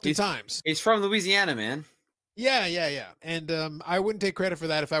 oftentimes. He's from Louisiana, man. Yeah. And I wouldn't take credit for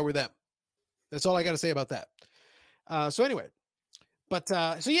that if I were them. That's all I got to say about that. So anyway, But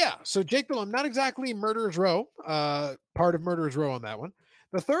so Jake Delhomme, not exactly Murderers Row, part of Murderers Row on that one.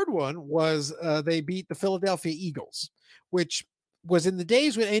 The third one was they beat the Philadelphia Eagles, which was in the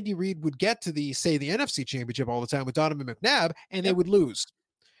days when Andy Reid would get to the NFC Championship all the time with Donovan McNabb, and they would lose.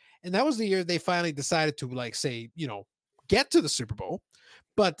 And that was the year they finally decided to get to the Super Bowl.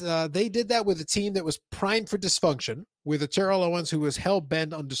 But they did that with a team that was primed for dysfunction, with a Terrell Owens who was hell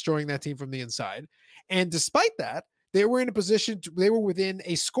bent on destroying that team from the inside. And despite that, they were in a position they were within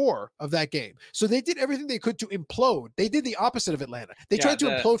a score of that game. So they did everything they could to implode. They did the opposite of Atlanta. They tried to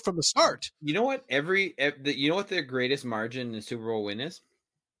implode from the start. You know what? You know what their greatest margin in Super Bowl win is?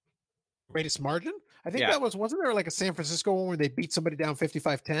 Greatest margin? I think that wasn't there like a San Francisco one where they beat somebody down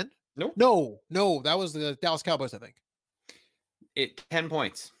 55-10? Nope. No, that was the Dallas Cowboys, I think. 10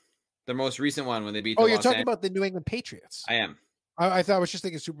 points. The most recent one when they beat. You're talking about the New England Patriots. I am. I thought I was just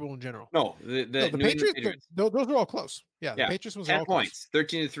thinking Super Bowl in general. No, the Patriots. Those are all close. Yeah, the Patriots was 10 all points,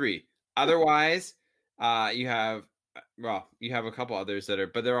 13-3. Otherwise, you have a couple others that are,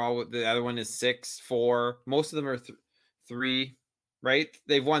 but they're all. The other one is 6-4. Most of them are 3. Right?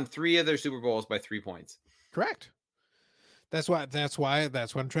 They've won 3 of their Super Bowls by 3 points. Correct. That's what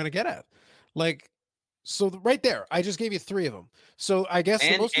I'm trying to get at. Like, so right there, I just gave you 3 of them. So I guess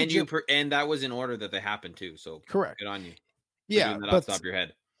and that was in order that they happened too. So correct. Good on you. Yeah, but off the top of your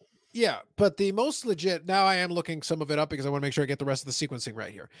head. Yeah, but the most legit. Now I am looking some of it up because I want to make sure I get the rest of the sequencing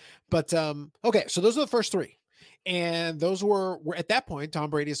right here. But okay, so those are the first 3, and those were at that point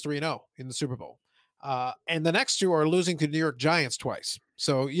Tom Brady is 3-0 in the Super Bowl. And the next 2 are losing to the New York Giants twice.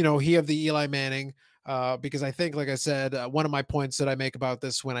 So, he have the Eli Manning, because I think, like I said, one of my points that I make about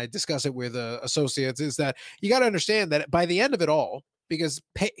this when I discuss it with associates is that you got to understand that by the end of it all, because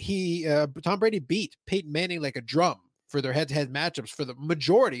Tom Brady beat Peyton Manning like a drum for their head-to-head matchups for the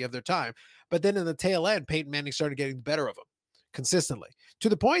majority of their time. But then in the tail end, Peyton Manning started getting the better of him consistently, to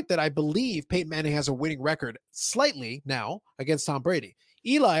the point that I believe Peyton Manning has a winning record slightly now against Tom Brady.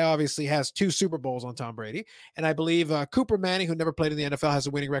 Eli obviously has 2 Super Bowls on Tom Brady, and I believe Cooper Manning, who never played in the NFL, has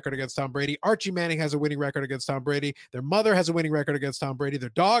a winning record against Tom Brady. Archie Manning has a winning record against Tom Brady. Their mother has a winning record against Tom Brady. Their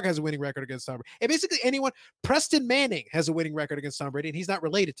dog has a winning record against Tom Brady. And basically anyone, Preston Manning has a winning record against Tom Brady, and he's not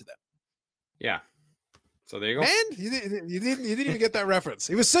related to them. Yeah. So there you go. Man, you didn't even get that reference.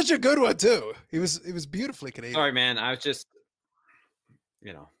 It was such a good one too. It was beautifully Canadian. Sorry, man. I was just,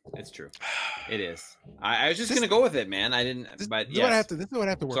 it's true. It is. I was just gonna go with it, man. I didn't. But this is what I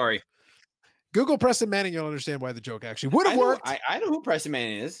have to work. Sorry. Google Preston Manning. You'll understand why the joke actually would have worked. I know who Preston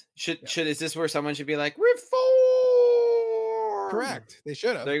Manning is. Is this where someone should be like reform? Correct. They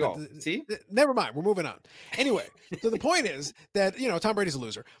should have. There you go. See? Never mind. We're moving on. Anyway, so the point is that, Tom Brady's a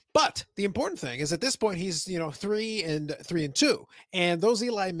loser. But the important thing is at this point, he's, 3-2. And those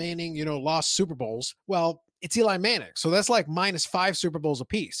Eli Manning, lost Super Bowls. Well, it's Eli Manning. So that's like -5 Super Bowls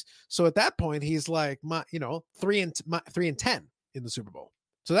apiece. So at that point, he's like, 3-10 in the Super Bowl.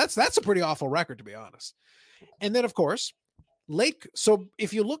 So that's a pretty awful record, to be honest. And then, of course, so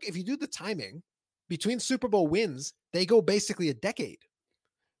if you do the timing between Super Bowl wins, they go basically a decade,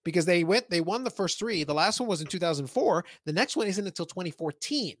 because they won the first 3. The last one was in 2004. The next one isn't until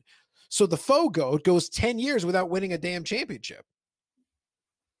 2014. So the faux goat goes 10 years without winning a damn championship.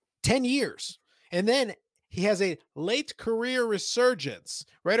 10 years. And then he has a late career resurgence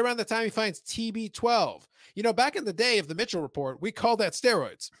right around the time he finds TB12. Back in the day of the Mitchell Report, we called that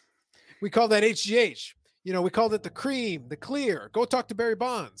steroids. We called that HGH. We called it the cream, the clear. Go talk to Barry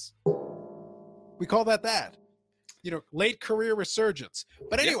Bonds. We call that. Late career resurgence.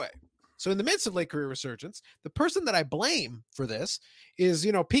 But anyway, so in the midst of late career resurgence, the person that I blame for this is,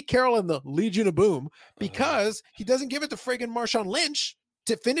 Pete Carroll and the Legion of Boom, because he doesn't give it to friggin' Marshawn Lynch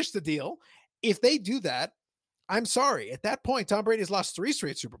to finish the deal. If they do that, I'm sorry. At that point, Tom Brady has lost 3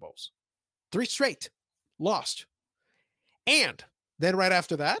 straight Super Bowls. 3 straight. Lost. And then right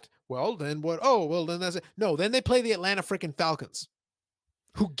after that, then what? Then that's it. No, then they play the Atlanta freaking Falcons,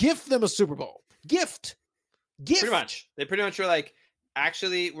 who gift them a Super Bowl. Gift. Pretty much. They pretty much were like,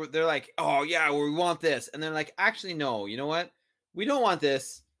 actually, they're like, oh, yeah, we want this. And they're like, actually, no, you know what? We don't want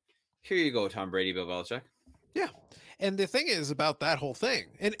this. Here you go, Tom Brady, Bill Belichick. Yeah. And the thing is about that whole thing,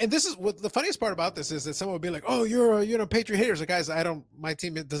 and this is what the funniest part about this is, that someone would be like, oh, you're Patriot haters. Like, guys, my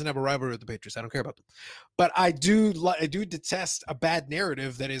team doesn't have a rivalry with the Patriots. I don't care about them. But I do detest a bad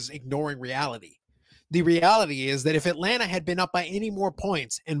narrative that is ignoring reality. The reality is that if Atlanta had been up by any more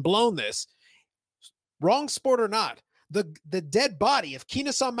points and blown this, wrong sport or not, the dead body of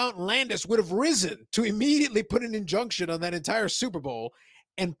Kennesaw Mountain Landis would have risen to immediately put an injunction on that entire Super Bowl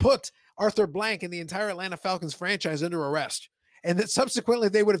and put Arthur Blank and the entire Atlanta Falcons franchise under arrest. And that subsequently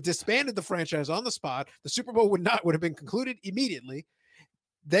they would have disbanded the franchise on the spot. The Super Bowl would have been concluded immediately.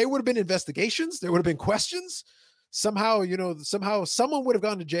 there would have been investigations. There would have been questions. Somehow, somehow someone would have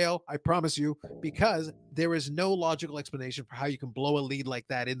gone to jail. I promise you, because there is no logical explanation for how you can blow a lead like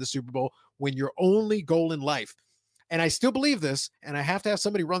that in the Super Bowl when your only goal in life. And I still believe this, and I have to have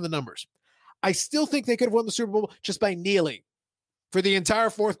somebody run the numbers. I still think they could have won the Super Bowl just by kneeling for the entire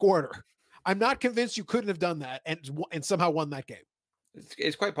fourth quarter. I'm not convinced you couldn't have done that and somehow won that game.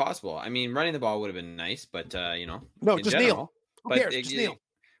 It's quite possible. I mean, running the ball would have been nice, but no, just kneel. Who cares? Just kneel.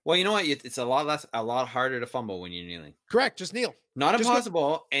 Well, you know what? It's a lot harder to fumble when you're kneeling. Correct. Just kneel. Not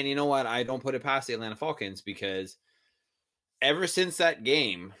impossible. And you know what? I don't put it past the Atlanta Falcons because ever since that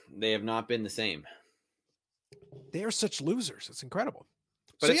game, they have not been the same. They are such losers. It's incredible.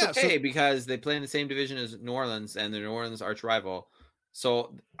 But it's okay because they play in the same division as New Orleans and they're New Orleans arch rival.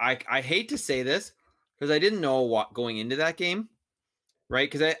 So I hate to say this because I didn't know what going into that game, right?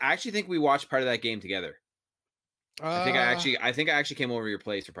 Because I actually think we watched part of that game together. I think I actually came over your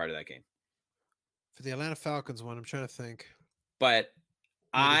place for part of that game. For the Atlanta Falcons one, I'm trying to think. But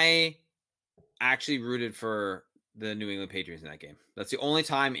I actually rooted for the New England Patriots in that game. That's the only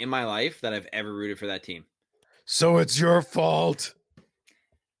time in my life that I've ever rooted for that team. So it's your fault.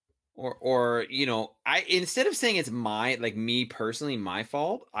 Or I instead of saying it's me personally my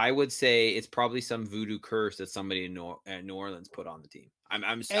fault, I would say it's probably some voodoo curse that somebody in New Orleans put on the team.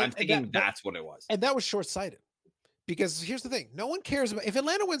 I'm thinking that's what it was. And that was short-sighted. Because here's the thing. No one cares about if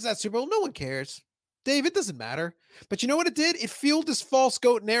Atlanta wins that Super Bowl, no one cares. Dave, it doesn't matter. But you know what it did? It fueled this false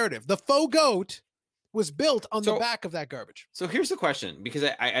goat narrative. The faux goat was built on the back of that garbage. So here's the question, because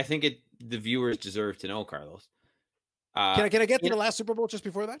I think the viewers deserve to know, Carlos. Can I get to the last Super Bowl just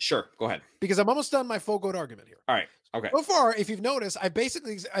before that? Sure, go ahead. Because I'm almost done my faux goat argument here. All right. Okay. So far, if you've noticed, I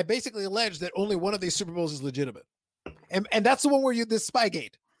basically allege that only one of these Super Bowls is legitimate. And that's the one where this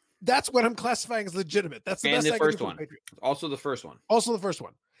Spygate. That's what I'm classifying as legitimate. That's the best I can do for the Patriots. Also the first one. Also the first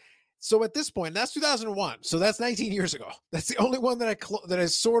one. So at this point, that's 2001. So that's 19 years ago. That's the only one that I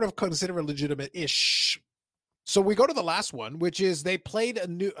sort of consider legitimate-ish. So we go to the last one, which is they played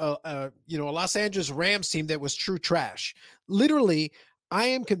a Los Angeles Rams team that was true trash. Literally, I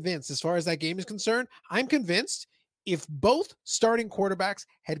am convinced, as far as that game is concerned, I'm convinced if both starting quarterbacks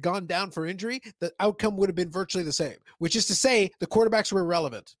had gone down for injury, the outcome would have been virtually the same, which is to say the quarterbacks were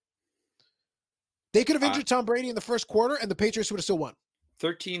irrelevant. They could have injured Tom Brady in the first quarter, and the Patriots would have still won.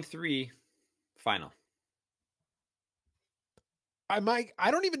 13-3 final. I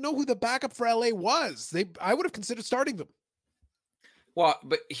don't even know who the backup for LA was. I would have considered starting them. Well,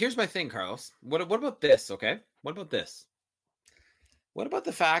 but here's my thing, Carlos. What about this, okay? What about this? What about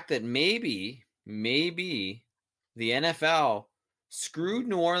the fact that maybe the NFL screwed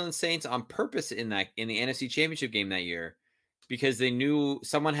New Orleans Saints on purpose in the NFC Championship game that year because they knew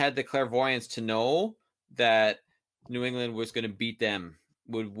someone had the clairvoyance to know that New England was going to beat them,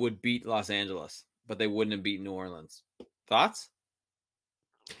 would beat Los Angeles, but they wouldn't have beaten New Orleans. Thoughts?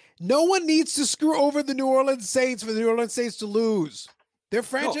 No one needs to screw over the New Orleans Saints for the New Orleans Saints to lose. Their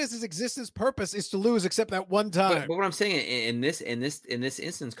franchise's existence purpose is to lose, except that one time. But what I'm saying in this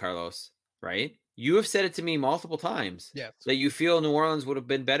instance, Carlos, right? You have said it to me multiple times that you feel New Orleans would have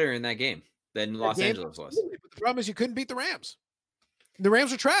been better in that game than Los Angeles was. But the problem is you couldn't beat the Rams. The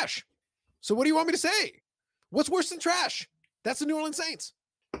Rams are trash. So what do you want me to say? What's worse than trash? That's the New Orleans Saints.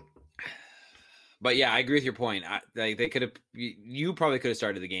 But yeah, I agree with your point. They could have. You probably could have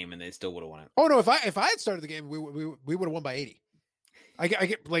started the game and they still would have won it. Oh no! If I had started the game, we would have won by 80. I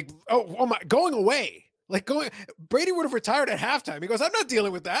get like oh my going away Brady would have retired at halftime. He goes, I'm not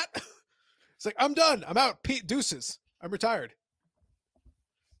dealing with that. It's like I'm done. I'm out. Deuces. I'm retired.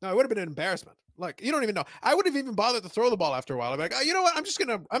 No, it would have been an embarrassment. Like you don't even know. I would have even bothered to throw the ball after a while. I'm like, oh, you know what? I'm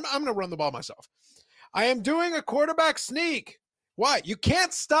gonna run the ball myself. I am doing a quarterback sneak. Why? You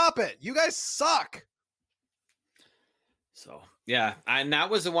can't stop it. You guys suck. So yeah, and that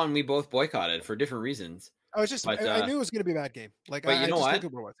was the one we both boycotted for different reasons. I knew it was going to be a bad game. Like, but you know what?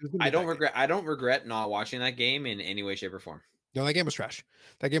 I don't regret not watching that game in any way, shape, or form. No, that game was trash.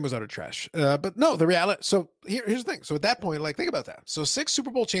 That game was utter trash. But no, the reality. So here's the thing. So at that point, like, think about that. So 6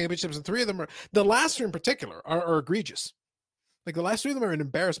 Super Bowl championships, and 3 of them the last 3 in particular are egregious. Like the last 3 of them are an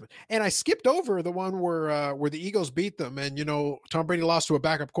embarrassment. And I skipped over the one where the Eagles beat them, and Tom Brady lost to a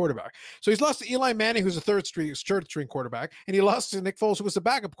backup quarterback. So he's lost to Eli Manning, who's a third string quarterback, and he lost to Nick Foles, who was a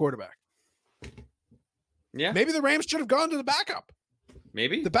backup quarterback. Yeah, maybe the Rams should have gone to the backup.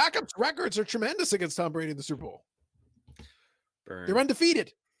 Maybe the backup's records are tremendous against Tom Brady in the Super Bowl. Burn. They're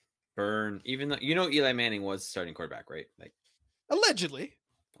undefeated. Burn. Even though Eli Manning was starting quarterback, right? Like allegedly.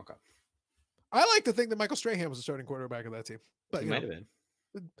 Okay. I like to think that Michael Strahan was the starting quarterback of that team, but he might have been.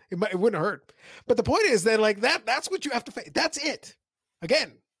 It wouldn't hurt. But the point is that like that's what you have to face. That's it.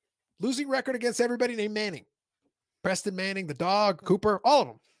 Again, losing record against everybody named Manning. Preston Manning, the dog, Cooper, all of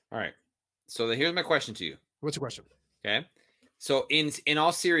them. All right. So here's my question to you. What's your question? Okay. So in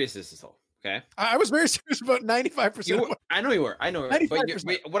all seriousness, though, okay. I was very serious about 95%. I know you were. I know. 95%.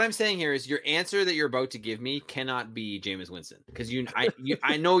 But what I'm saying here is your answer that you're about to give me cannot be Jameis Winston because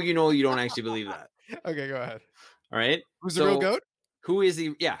I know you don't actually believe that. Okay, go ahead. All right. Who's the real GOAT? Who is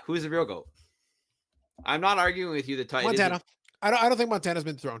the real GOAT? I'm not arguing with you that Montana. I don't think Montana's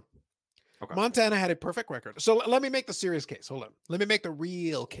been thrown. Okay. Montana had a perfect record. So let me make the serious case. Hold on. Let me make the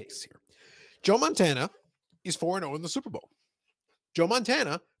real case here. Joe Montana is 4-0 in the Super Bowl. Joe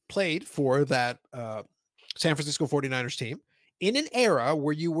Montana played for that San Francisco 49ers team in an era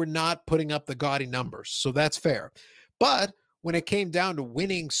where you were not putting up the gaudy numbers. So that's fair. But when it came down to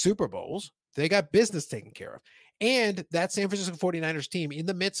winning Super Bowls, they got business taken care of. And that San Francisco 49ers team, in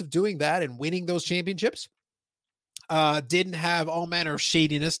the midst of doing that and winning those championships, didn't have all manner of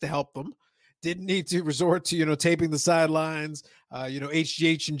shadiness to help them. Didn't need to resort to, taping the sidelines,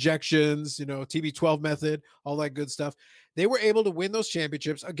 HGH injections, TB12 method, all that good stuff. They were able to win those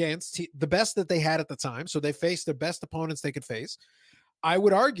championships against the best that they had at the time. So they faced the best opponents they could face. I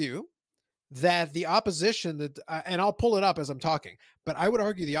would argue that the opposition that, and I'll pull it up as I'm talking, but I would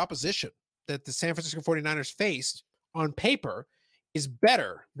argue the opposition that the San Francisco 49ers faced on paper is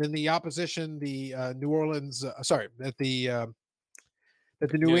better than the opposition the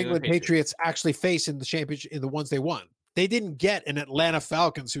New England Patriots actually face in the championship, in the ones they won. They didn't get an Atlanta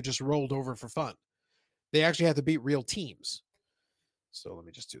Falcons who just rolled over for fun. They actually had to beat real teams. So let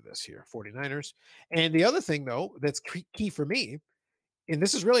me just do this here, 49ers. And the other thing, though, that's key for me, and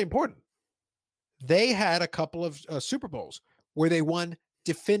this is really important, they had a couple of Super Bowls where they won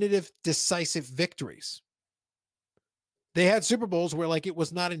definitive, decisive victories. They had Super Bowls where it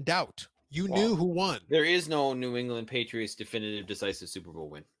was not in doubt. You knew who won. There is no New England Patriots definitive, decisive Super Bowl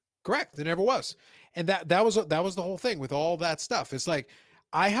win. Correct. There never was. And that was the whole thing with all that stuff. It's like,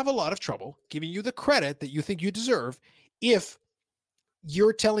 I have a lot of trouble giving you the credit that you think you deserve if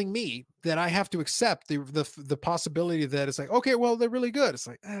you're telling me that I have to accept the possibility that it's like, okay, well, they're really good. It's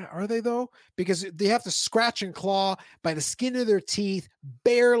like, are they though? Because they have to scratch and claw by the skin of their teeth,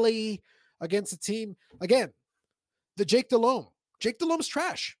 barely against a team. Again, the Jake Delhomme. Jake Delhomme's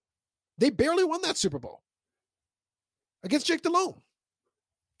trash. They barely won that Super Bowl against Jake Delhomme.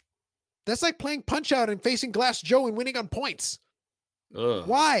 That's like playing Punch Out and facing Glass Joe and winning on points. Ugh.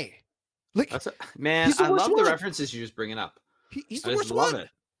 Why? Man, I love the references you're just bringing up. He's the worst one.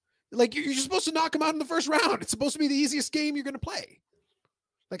 You're supposed to knock him out in the first round. It's supposed to be the easiest game you're going to play.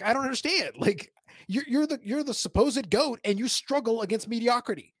 I don't understand. You're the supposed GOAT and you struggle against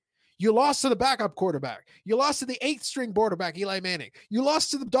mediocrity. You lost to the backup quarterback. You lost to the 8th string quarterback, Eli Manning. You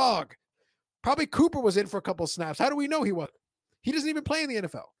lost to the dog. Probably Cooper was in for a couple of snaps. How do we know he wasn't? He doesn't even play in the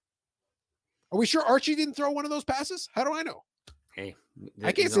NFL. Are we sure Archie didn't throw one of those passes? How do I know? Hey,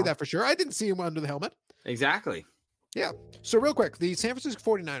 I can't say that for sure. I didn't see him under the helmet. Exactly. Yeah. So real quick, the San Francisco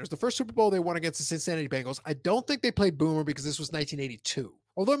 49ers, the first Super Bowl they won against the Cincinnati Bengals. I don't think they played Boomer because this was 1982.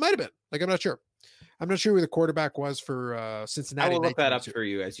 Although it might have been. I'm not sure. I'm not sure who the quarterback was for Cincinnati. I will look that up for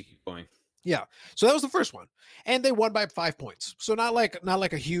you as you keep going. Yeah. So that was the first one. And they won by 5 points. So not like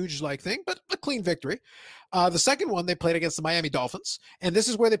a huge thing, but a clean victory. The second one, they played against the Miami Dolphins. And this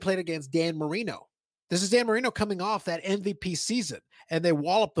is where they played against Dan Marino. This is Dan Marino coming off that MVP season. And they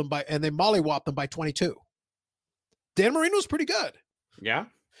mollywopped them by 22. Dan Marino's pretty good. Yeah.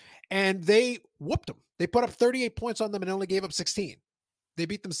 And they whooped them. They put up 38 points on them and only gave up 16. They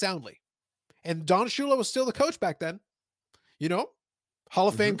beat them soundly. And Don Shula was still the coach back then. Hall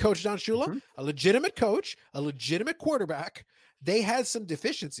of Fame coach Don Shula, a legitimate coach, a legitimate quarterback. They had some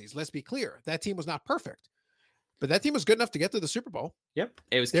deficiencies. Let's be clear. That team was not perfect. But that team was good enough to get to the Super Bowl. Yep.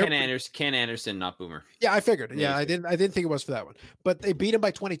 It was Ken Anderson, not Boomer. Yeah, I figured. Yeah, I didn't think it was for that one. But they beat him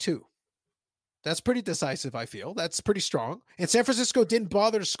by 22. That's pretty decisive, I feel. That's pretty strong. And San Francisco didn't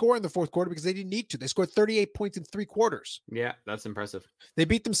bother to score in the fourth quarter because they didn't need to. They scored 38 points in 3 quarters. Yeah, that's impressive. They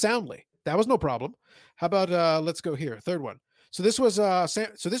beat them soundly. That was no problem. How about let's go here. Third one. So this was a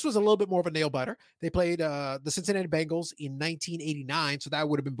little bit more of a nail biter. They played the Cincinnati Bengals in 1989, so that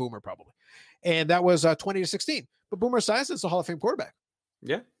would have been Boomer probably, and that was 20-16. But Boomer Esiason is a Hall of Fame quarterback.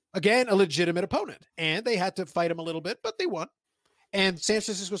 Yeah, again a legitimate opponent, and they had to fight him a little bit, but they won. And San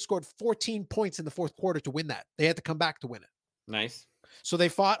Francisco scored 14 points in the fourth quarter to win that. They had to come back to win it. Nice. So they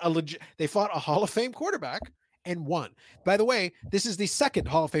fought a Hall of Fame quarterback and won. By the way, this is the second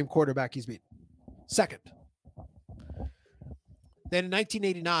Hall of Fame quarterback he's beaten. Second. Then in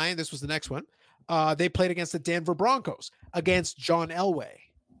 1989, this was the next one. They played against the Denver Broncos against John Elway.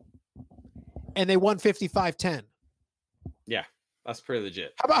 And they won 55-10. Yeah. That's pretty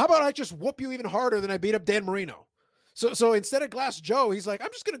legit. How about I just whoop you even harder than I beat up Dan Marino? So instead of Glass Joe, he's like,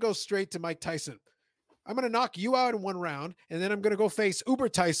 I'm just gonna go straight to Mike Tyson. I'm gonna knock you out in one round, and then I'm gonna go face Uber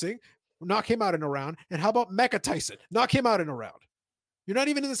Tyson, knock him out in a round. And how about Mecha Tyson? Knock him out in a round. You're not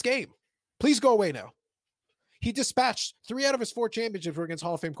even in this game. Please go away now. He dispatched 3 out of his 4 championships were against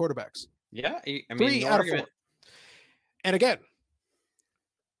Hall of Fame quarterbacks. Yeah, I mean, 3 out of 4. And again,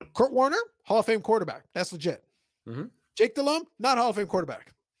 Kurt Warner, Hall of Fame quarterback. That's legit. Mm-hmm. Jake Delhomme, not Hall of Fame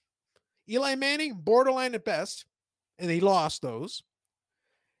quarterback. Eli Manning, borderline at best, and he lost those.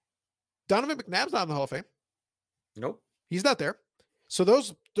 Donovan McNabb's not in the Hall of Fame. Nope. He's not there. So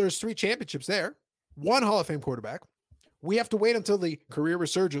there's 3 championships there. 1 Hall of Fame quarterback. We have to wait until the career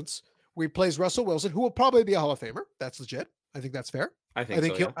resurgence where he plays Russell Wilson, who will probably be a Hall of Famer. That's legit. I think that's fair. I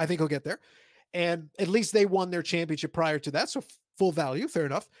think he'll get there. And at least they won their championship prior to that. So full value, fair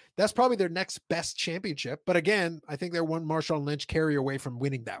enough. That's probably their next best championship. But again, I think they're one Marshawn Lynch carry away from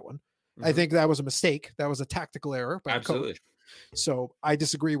winning that one. Mm-hmm. I think that was a mistake. That was a tactical error. Absolutely. So I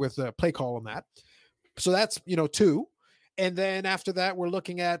disagree with the play call on that. So that's, 2. And then after that, we're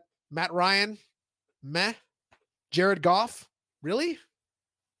looking at Matt Ryan, meh. Jared Goff, really?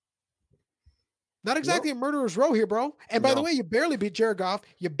 Not exactly a murderer's row here, bro. And by the way, you barely beat Jared Goff.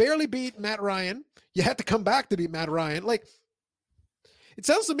 You barely beat Matt Ryan. You had to come back to beat Matt Ryan. Like, it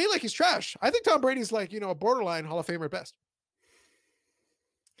sounds to me like he's trash. I think Tom Brady's like, a borderline Hall of Famer at best.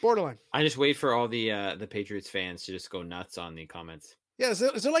 Borderline. I just wait for all the Patriots fans to just go nuts on the comments. Yeah, is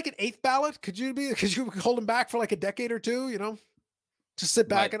there like an 8th ballot? Could you hold him back for like a decade or 2? Just sit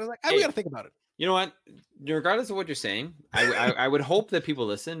back and I'm like, we got to think about it. You know what? Regardless of what you're saying, I would hope that people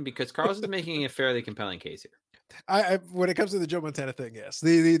listen because Carlos is making a fairly compelling case here. I when it comes to the Joe Montana thing, yes,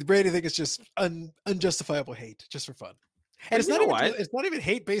 the Brady thing is just unjustifiable hate, just for fun, and it's not even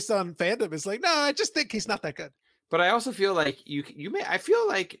hate based on fandom. It's like, no, I just think he's not that good. But I also feel like I feel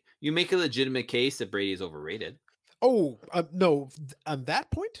like you make a legitimate case that Brady is overrated. Oh no, on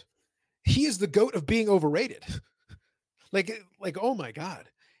that point, he is the GOAT of being overrated. like oh my God.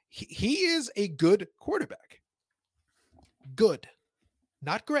 He is a good quarterback. Good.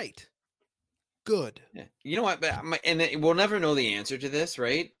 Not great. Good. Yeah. You know what? But we'll never know the answer to this,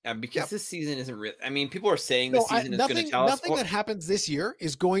 right? Because this season isn't real. I mean, people are saying this season is going to tell us. Nothing that happens this year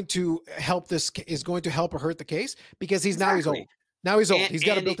is going to help or hurt the case because he's old. Now he's old. He's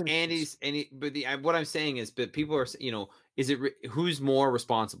got to build but what I'm saying is, but people are, who's more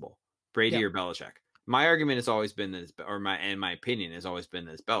responsible, Brady or Belichick? My argument has always been this, my opinion has always been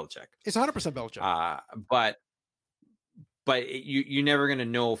this: Belichick. It's 100% Belichick. But you're never going to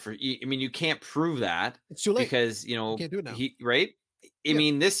know you can't prove that. It's too late because you can't do it now. Right? I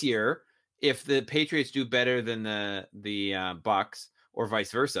mean, this year, if the Patriots do better than the Bucks or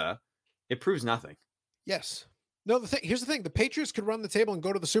vice versa, it proves nothing. Yes. No. Here's the thing: the Patriots could run the table and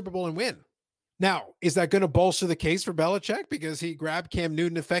go to the Super Bowl and win. Now, is that going to bolster the case for Belichick because he grabbed Cam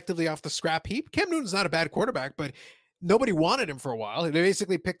Newton effectively off the scrap heap? Cam Newton's not a bad quarterback, but nobody wanted him for a while. They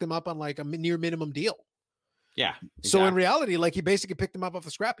basically picked him up on like a near minimum deal. Yeah. Exactly. So in reality, like he basically picked him up off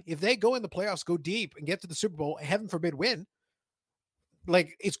the scrap. If they go in the playoffs, go deep and get to the Super Bowl, heaven forbid win,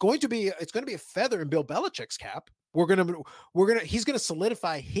 like it's going to be a feather in Bill Belichick's cap. He's going to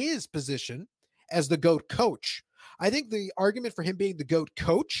solidify his position as the GOAT coach. I think the argument for him being the GOAT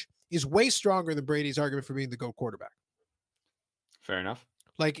coach is way stronger than Brady's argument for being the GOAT quarterback. Fair enough.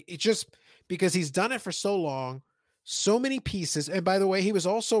 Like it's just because he's done it for so long, so many pieces. And by the way, he was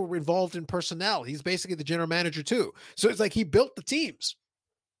also involved in personnel. He's basically the general manager too. So it's like he built the teams.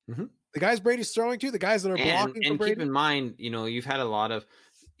 Mm-hmm. The guys Brady's throwing to, the guys that are blocking. And keep in mind, you've had a lot of,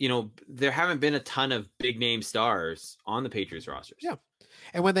 there haven't been a ton of big name stars on the Patriots rosters. Yeah.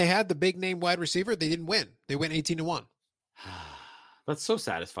 And when they had the big name wide receiver, they didn't win. They went 18-1. That's so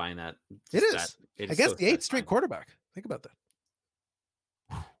satisfying that it is against the 8th string quarterback. Think about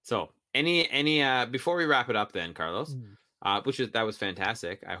that. So any before we wrap it up then, Carlos, that was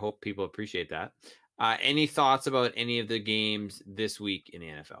fantastic. I hope people appreciate that. Any thoughts about any of the games this week in the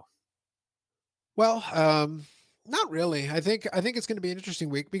NFL? Well, not really. I think it's going to be an interesting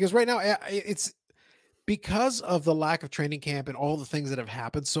week because right now it's because of the lack of training camp and all the things that have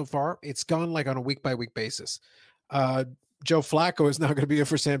happened so far. It's gone like on a week by week basis. Joe Flacco is now going to be in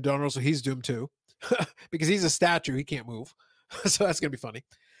for Sam Darnold, so he's doomed too because he's a statue. He can't move. So that's going to be funny.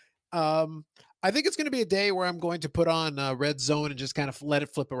 I think it's going to be a day where I'm going to put on Red Zone and just kind of let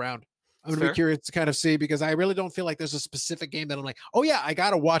it flip around. I'm going to be curious to kind of see because I really don't feel like there's a specific game that I'm like, oh yeah, I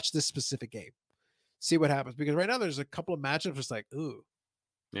got to watch this specific game. See what happens. Because right now there's a couple of matchups just like, ooh.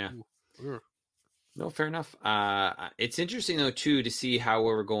 Yeah. Ooh. No, fair enough. It's interesting though too to see how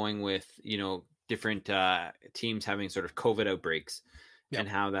we're going with, different teams having sort of COVID outbreaks, and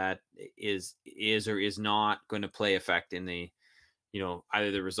how that is or is not going to play effect in the,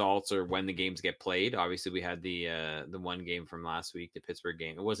 either the results or when the games get played. Obviously, we had the one game from last week, the Pittsburgh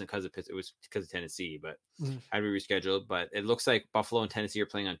game. It wasn't because of Pittsburgh; it was because of Tennessee, but had we rescheduled. But it looks like Buffalo and Tennessee are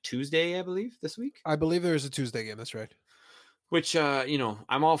playing on Tuesday, I believe, this week. I believe there is a Tuesday game. That's right. Which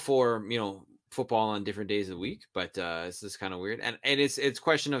I'm all for football on different days of the week, but this is kind of weird. And it's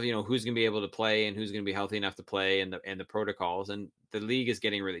question of who's going to be able to play and who's going to be healthy enough to play, and the protocols, and the league is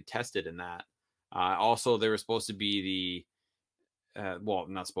getting really tested in that. Also, there was supposed to be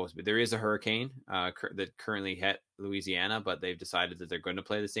not supposed to be. There is a hurricane that currently hit Louisiana, but they've decided that they're going to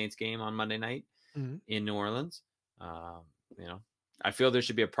play the Saints game on Monday night in New Orleans. I feel there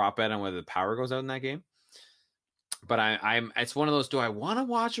should be a prop bet on whether the power goes out in that game. But it's one of those, do I want to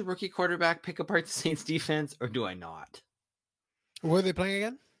watch a rookie quarterback pick apart the Saints defense, or do I not? Where are they playing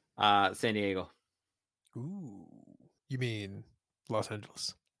again? San Diego. Ooh, you mean Los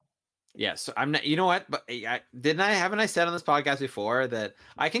Angeles? Yeah, so I'm not, you know what? But haven't I said on this podcast before that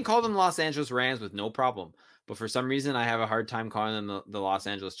I can call them Los Angeles Rams with no problem, but for some reason I have a hard time calling them the Los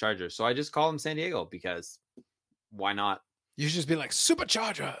Angeles Chargers. So I just call them San Diego because why not? You should just be like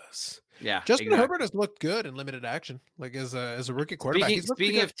Superchargers. Yeah, Justin Herbert has looked good in limited action, like as a rookie quarterback.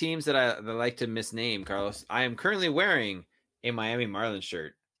 Speaking of teams that I like to misname, Carlos, I am currently wearing a Miami Marlins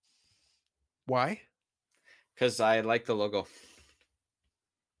shirt. Why? Because I like the logo.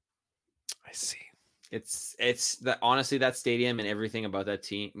 I see. It's that, honestly, that stadium and everything about that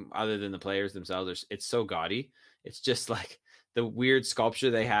team, other than the players themselves, it's so gaudy. It's just like the weird sculpture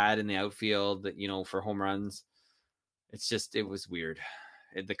they had in the outfield that for home runs. It was weird.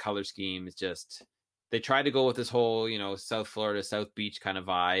 The color scheme is just, they tried to go with this whole, South Florida, South Beach kind of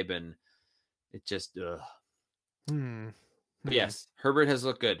vibe, and it just, But yes, Herbert has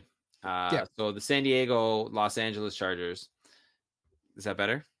looked good. So the San Diego, Los Angeles Chargers, is that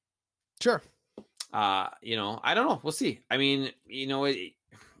better? Sure. I don't know. We'll see. I mean,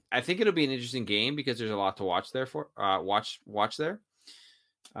 I think it'll be an interesting game because there's a lot to watch there watch there.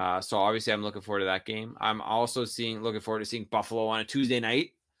 So obviously I'm looking forward to that game. I'm also looking forward to seeing Buffalo on a Tuesday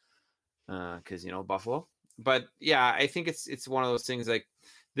night. Cause Buffalo, but yeah, I think it's one of those things like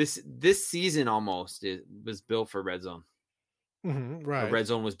this season almost was built for Red Zone. Right. Red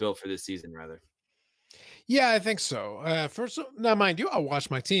Zone was built for this season rather. Yeah, I think so. First, now mind you, I'll watch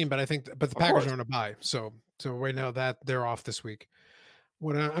my team, but the Packers are on a bye. So right now that they're off this week.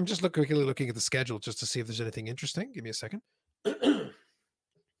 When I'm just quickly looking at the schedule just to see if there's anything interesting. Give me a second.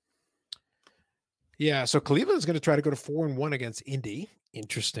 Yeah, so Cleveland's going to try to go to 4-1 against Indy.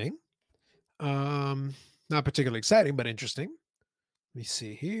 Interesting. Not particularly exciting, but interesting. Let me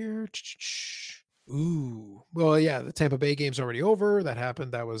see here. Ooh. Well, yeah, the Tampa Bay game's already over. That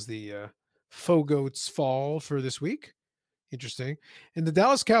happened. That was the Fogoats fall for this week. Interesting. And the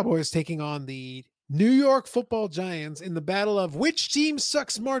Dallas Cowboys taking on the New York Football Giants in the battle of which team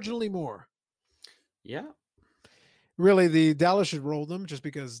sucks marginally more. Yeah. Really, the Dallas should roll them just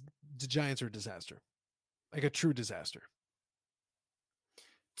because the Giants are a disaster. Like a true disaster.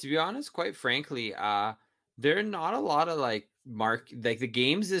 To be honest, quite frankly, there are not a lot of like the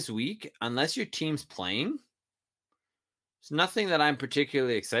games this week, unless your team's playing. It's nothing that I'm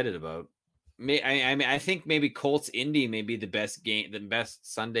particularly excited about. I think maybe Colts Indy may be the best game, the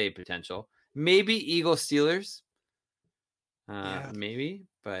best Sunday potential. Maybe Eagles Steelers. Maybe,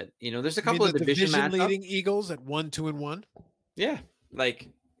 but there's a couple of division leading Eagles at 1-2-1. Yeah, like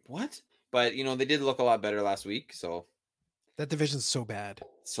what? But they did look a lot better last week. So that division's so bad.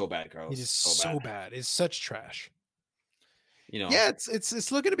 So bad, Carlos. It is so bad. It's such trash. Yeah,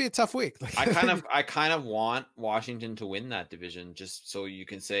 it's looking to be a tough week. Like, I kind of want Washington to win that division, just so you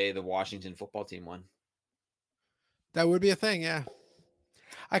can say the Washington football team won. That would be a thing, yeah.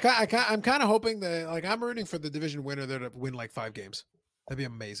 I'm kind of hoping that, like, I'm rooting for the division winner there to win like 5 games. That'd be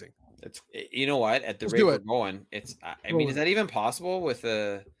amazing. It's what at the rate we're going, it's. I mean, is that even possible with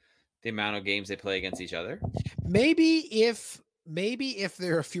the amount of games they play against each other? Maybe if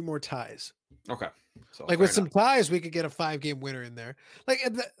there are a few more ties. Okay. So like with some ties, we could get a 5-game winner in there. Like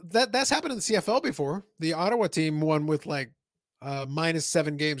that's happened in the CFL before. The Ottawa team won with like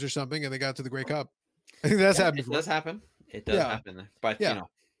 -7 games or something, and they got to the Grey Cup. I think that's happened before. It does happen. It does happen. But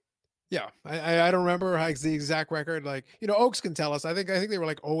Yeah, I don't remember the exact record. Like, Oaks can tell us. I think they were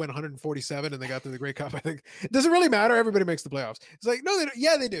like 0-147, and they got to the Grey Cup. I think it doesn't really matter. Everybody makes the playoffs. It's like, no, they don't.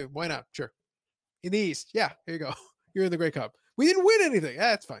 Yeah, they do. Why not? Sure. In the East, yeah, here you go. You're in the Grey Cup. We didn't win anything.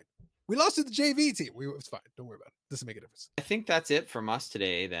 That's fine. We lost to the JV team. It's fine. Don't worry about it. Doesn't make a difference. I think that's it from us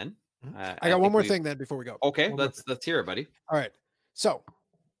today. Then I got one more thing then before we go. Okay, let's hear it, buddy. All right. So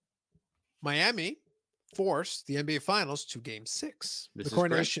Miami forced the NBA Finals to Game 6. This is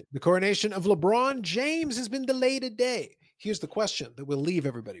The coronation of LeBron James has been delayed a day. Here's the question that we'll leave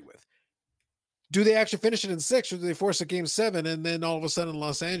everybody with. Do they actually finish it in 6, or do they force a Game 7, and then all of a sudden in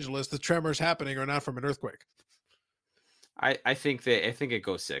Los Angeles, the tremors happening are not from an earthquake? I think it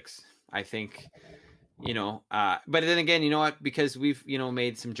goes 6. I think, but then again, you know what? Because we've,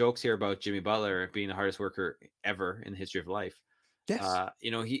 made some jokes here about Jimmy Butler being the hardest worker ever in the history of life. Yes.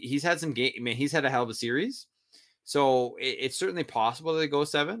 He's had some game. I mean, he's had a hell of a series. So it's certainly possible that they go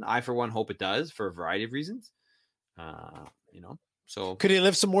 7. I, for one, hope it does for a variety of reasons. So could he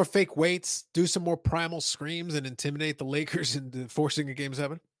lift some more fake weights, do some more primal screams, and intimidate the Lakers into forcing a Game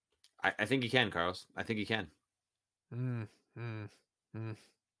 7? I think he can, Carlos. I think he can.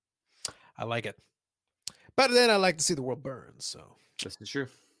 I like it. But then I like to see the world burn. So this is true.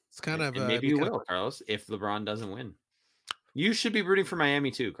 It's kind of maybe you will, Carlos, if LeBron doesn't win. You should be rooting for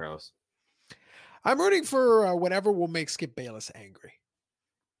Miami too, Carlos. I'm rooting for whatever will make Skip Bayless angry.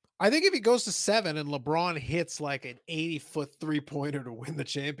 I think if he goes to 7 and LeBron hits like an 80-foot three-pointer to win the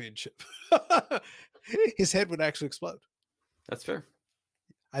championship, his head would actually explode. That's fair.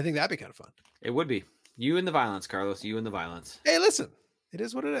 I think that'd be kind of fun. It would be. You and the violence, Carlos. You and the violence. Hey, listen. It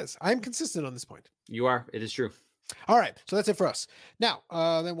is what it is. I'm consistent on this point. You are. It is true. All right. So that's it for us. Now,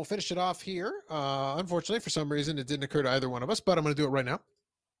 then we'll finish it off here. Unfortunately, for some reason, it didn't occur to either one of us, but I'm going to do it right now.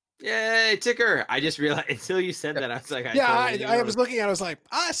 Yay, ticker. I just realized until you said that, I was like, I was looking at it, I was like,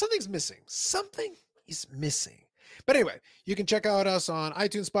 something's missing. Something is missing. But anyway, you can check out us on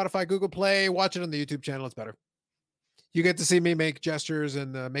iTunes, Spotify, Google Play. Watch it on the YouTube channel. It's better. You get to see me make gestures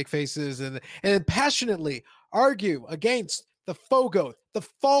and make faces and then passionately argue against the faux goat, the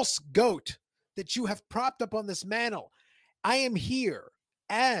false goat that you have propped up on this mantle. I am here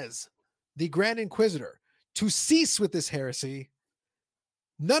as the Grand Inquisitor to cease with this heresy.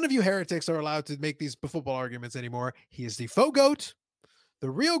 None of you heretics are allowed to make these football arguments anymore. He is the faux goat. The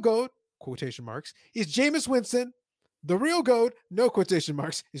real goat, quotation marks, is Jameis Winston. The real goat, no quotation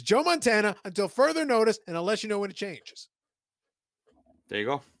marks, is Joe Montana until further notice and unless you know when it changes. There you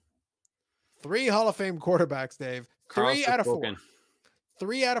go. 3 Hall of Fame quarterbacks, Dave. 3 out of 4.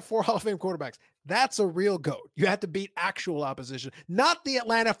 3 out of 4 Hall of Fame quarterbacks. That's a real goat. You have to beat actual opposition, not the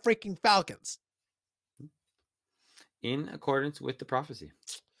Atlanta freaking Falcons. In accordance with the prophecy.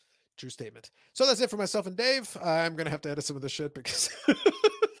 True statement. So that's it for myself and Dave. I'm going to have to edit some of this shit because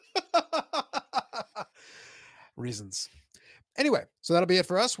reasons. Anyway, so that'll be it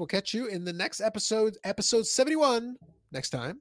for us. We'll catch you in the next episode 71 next time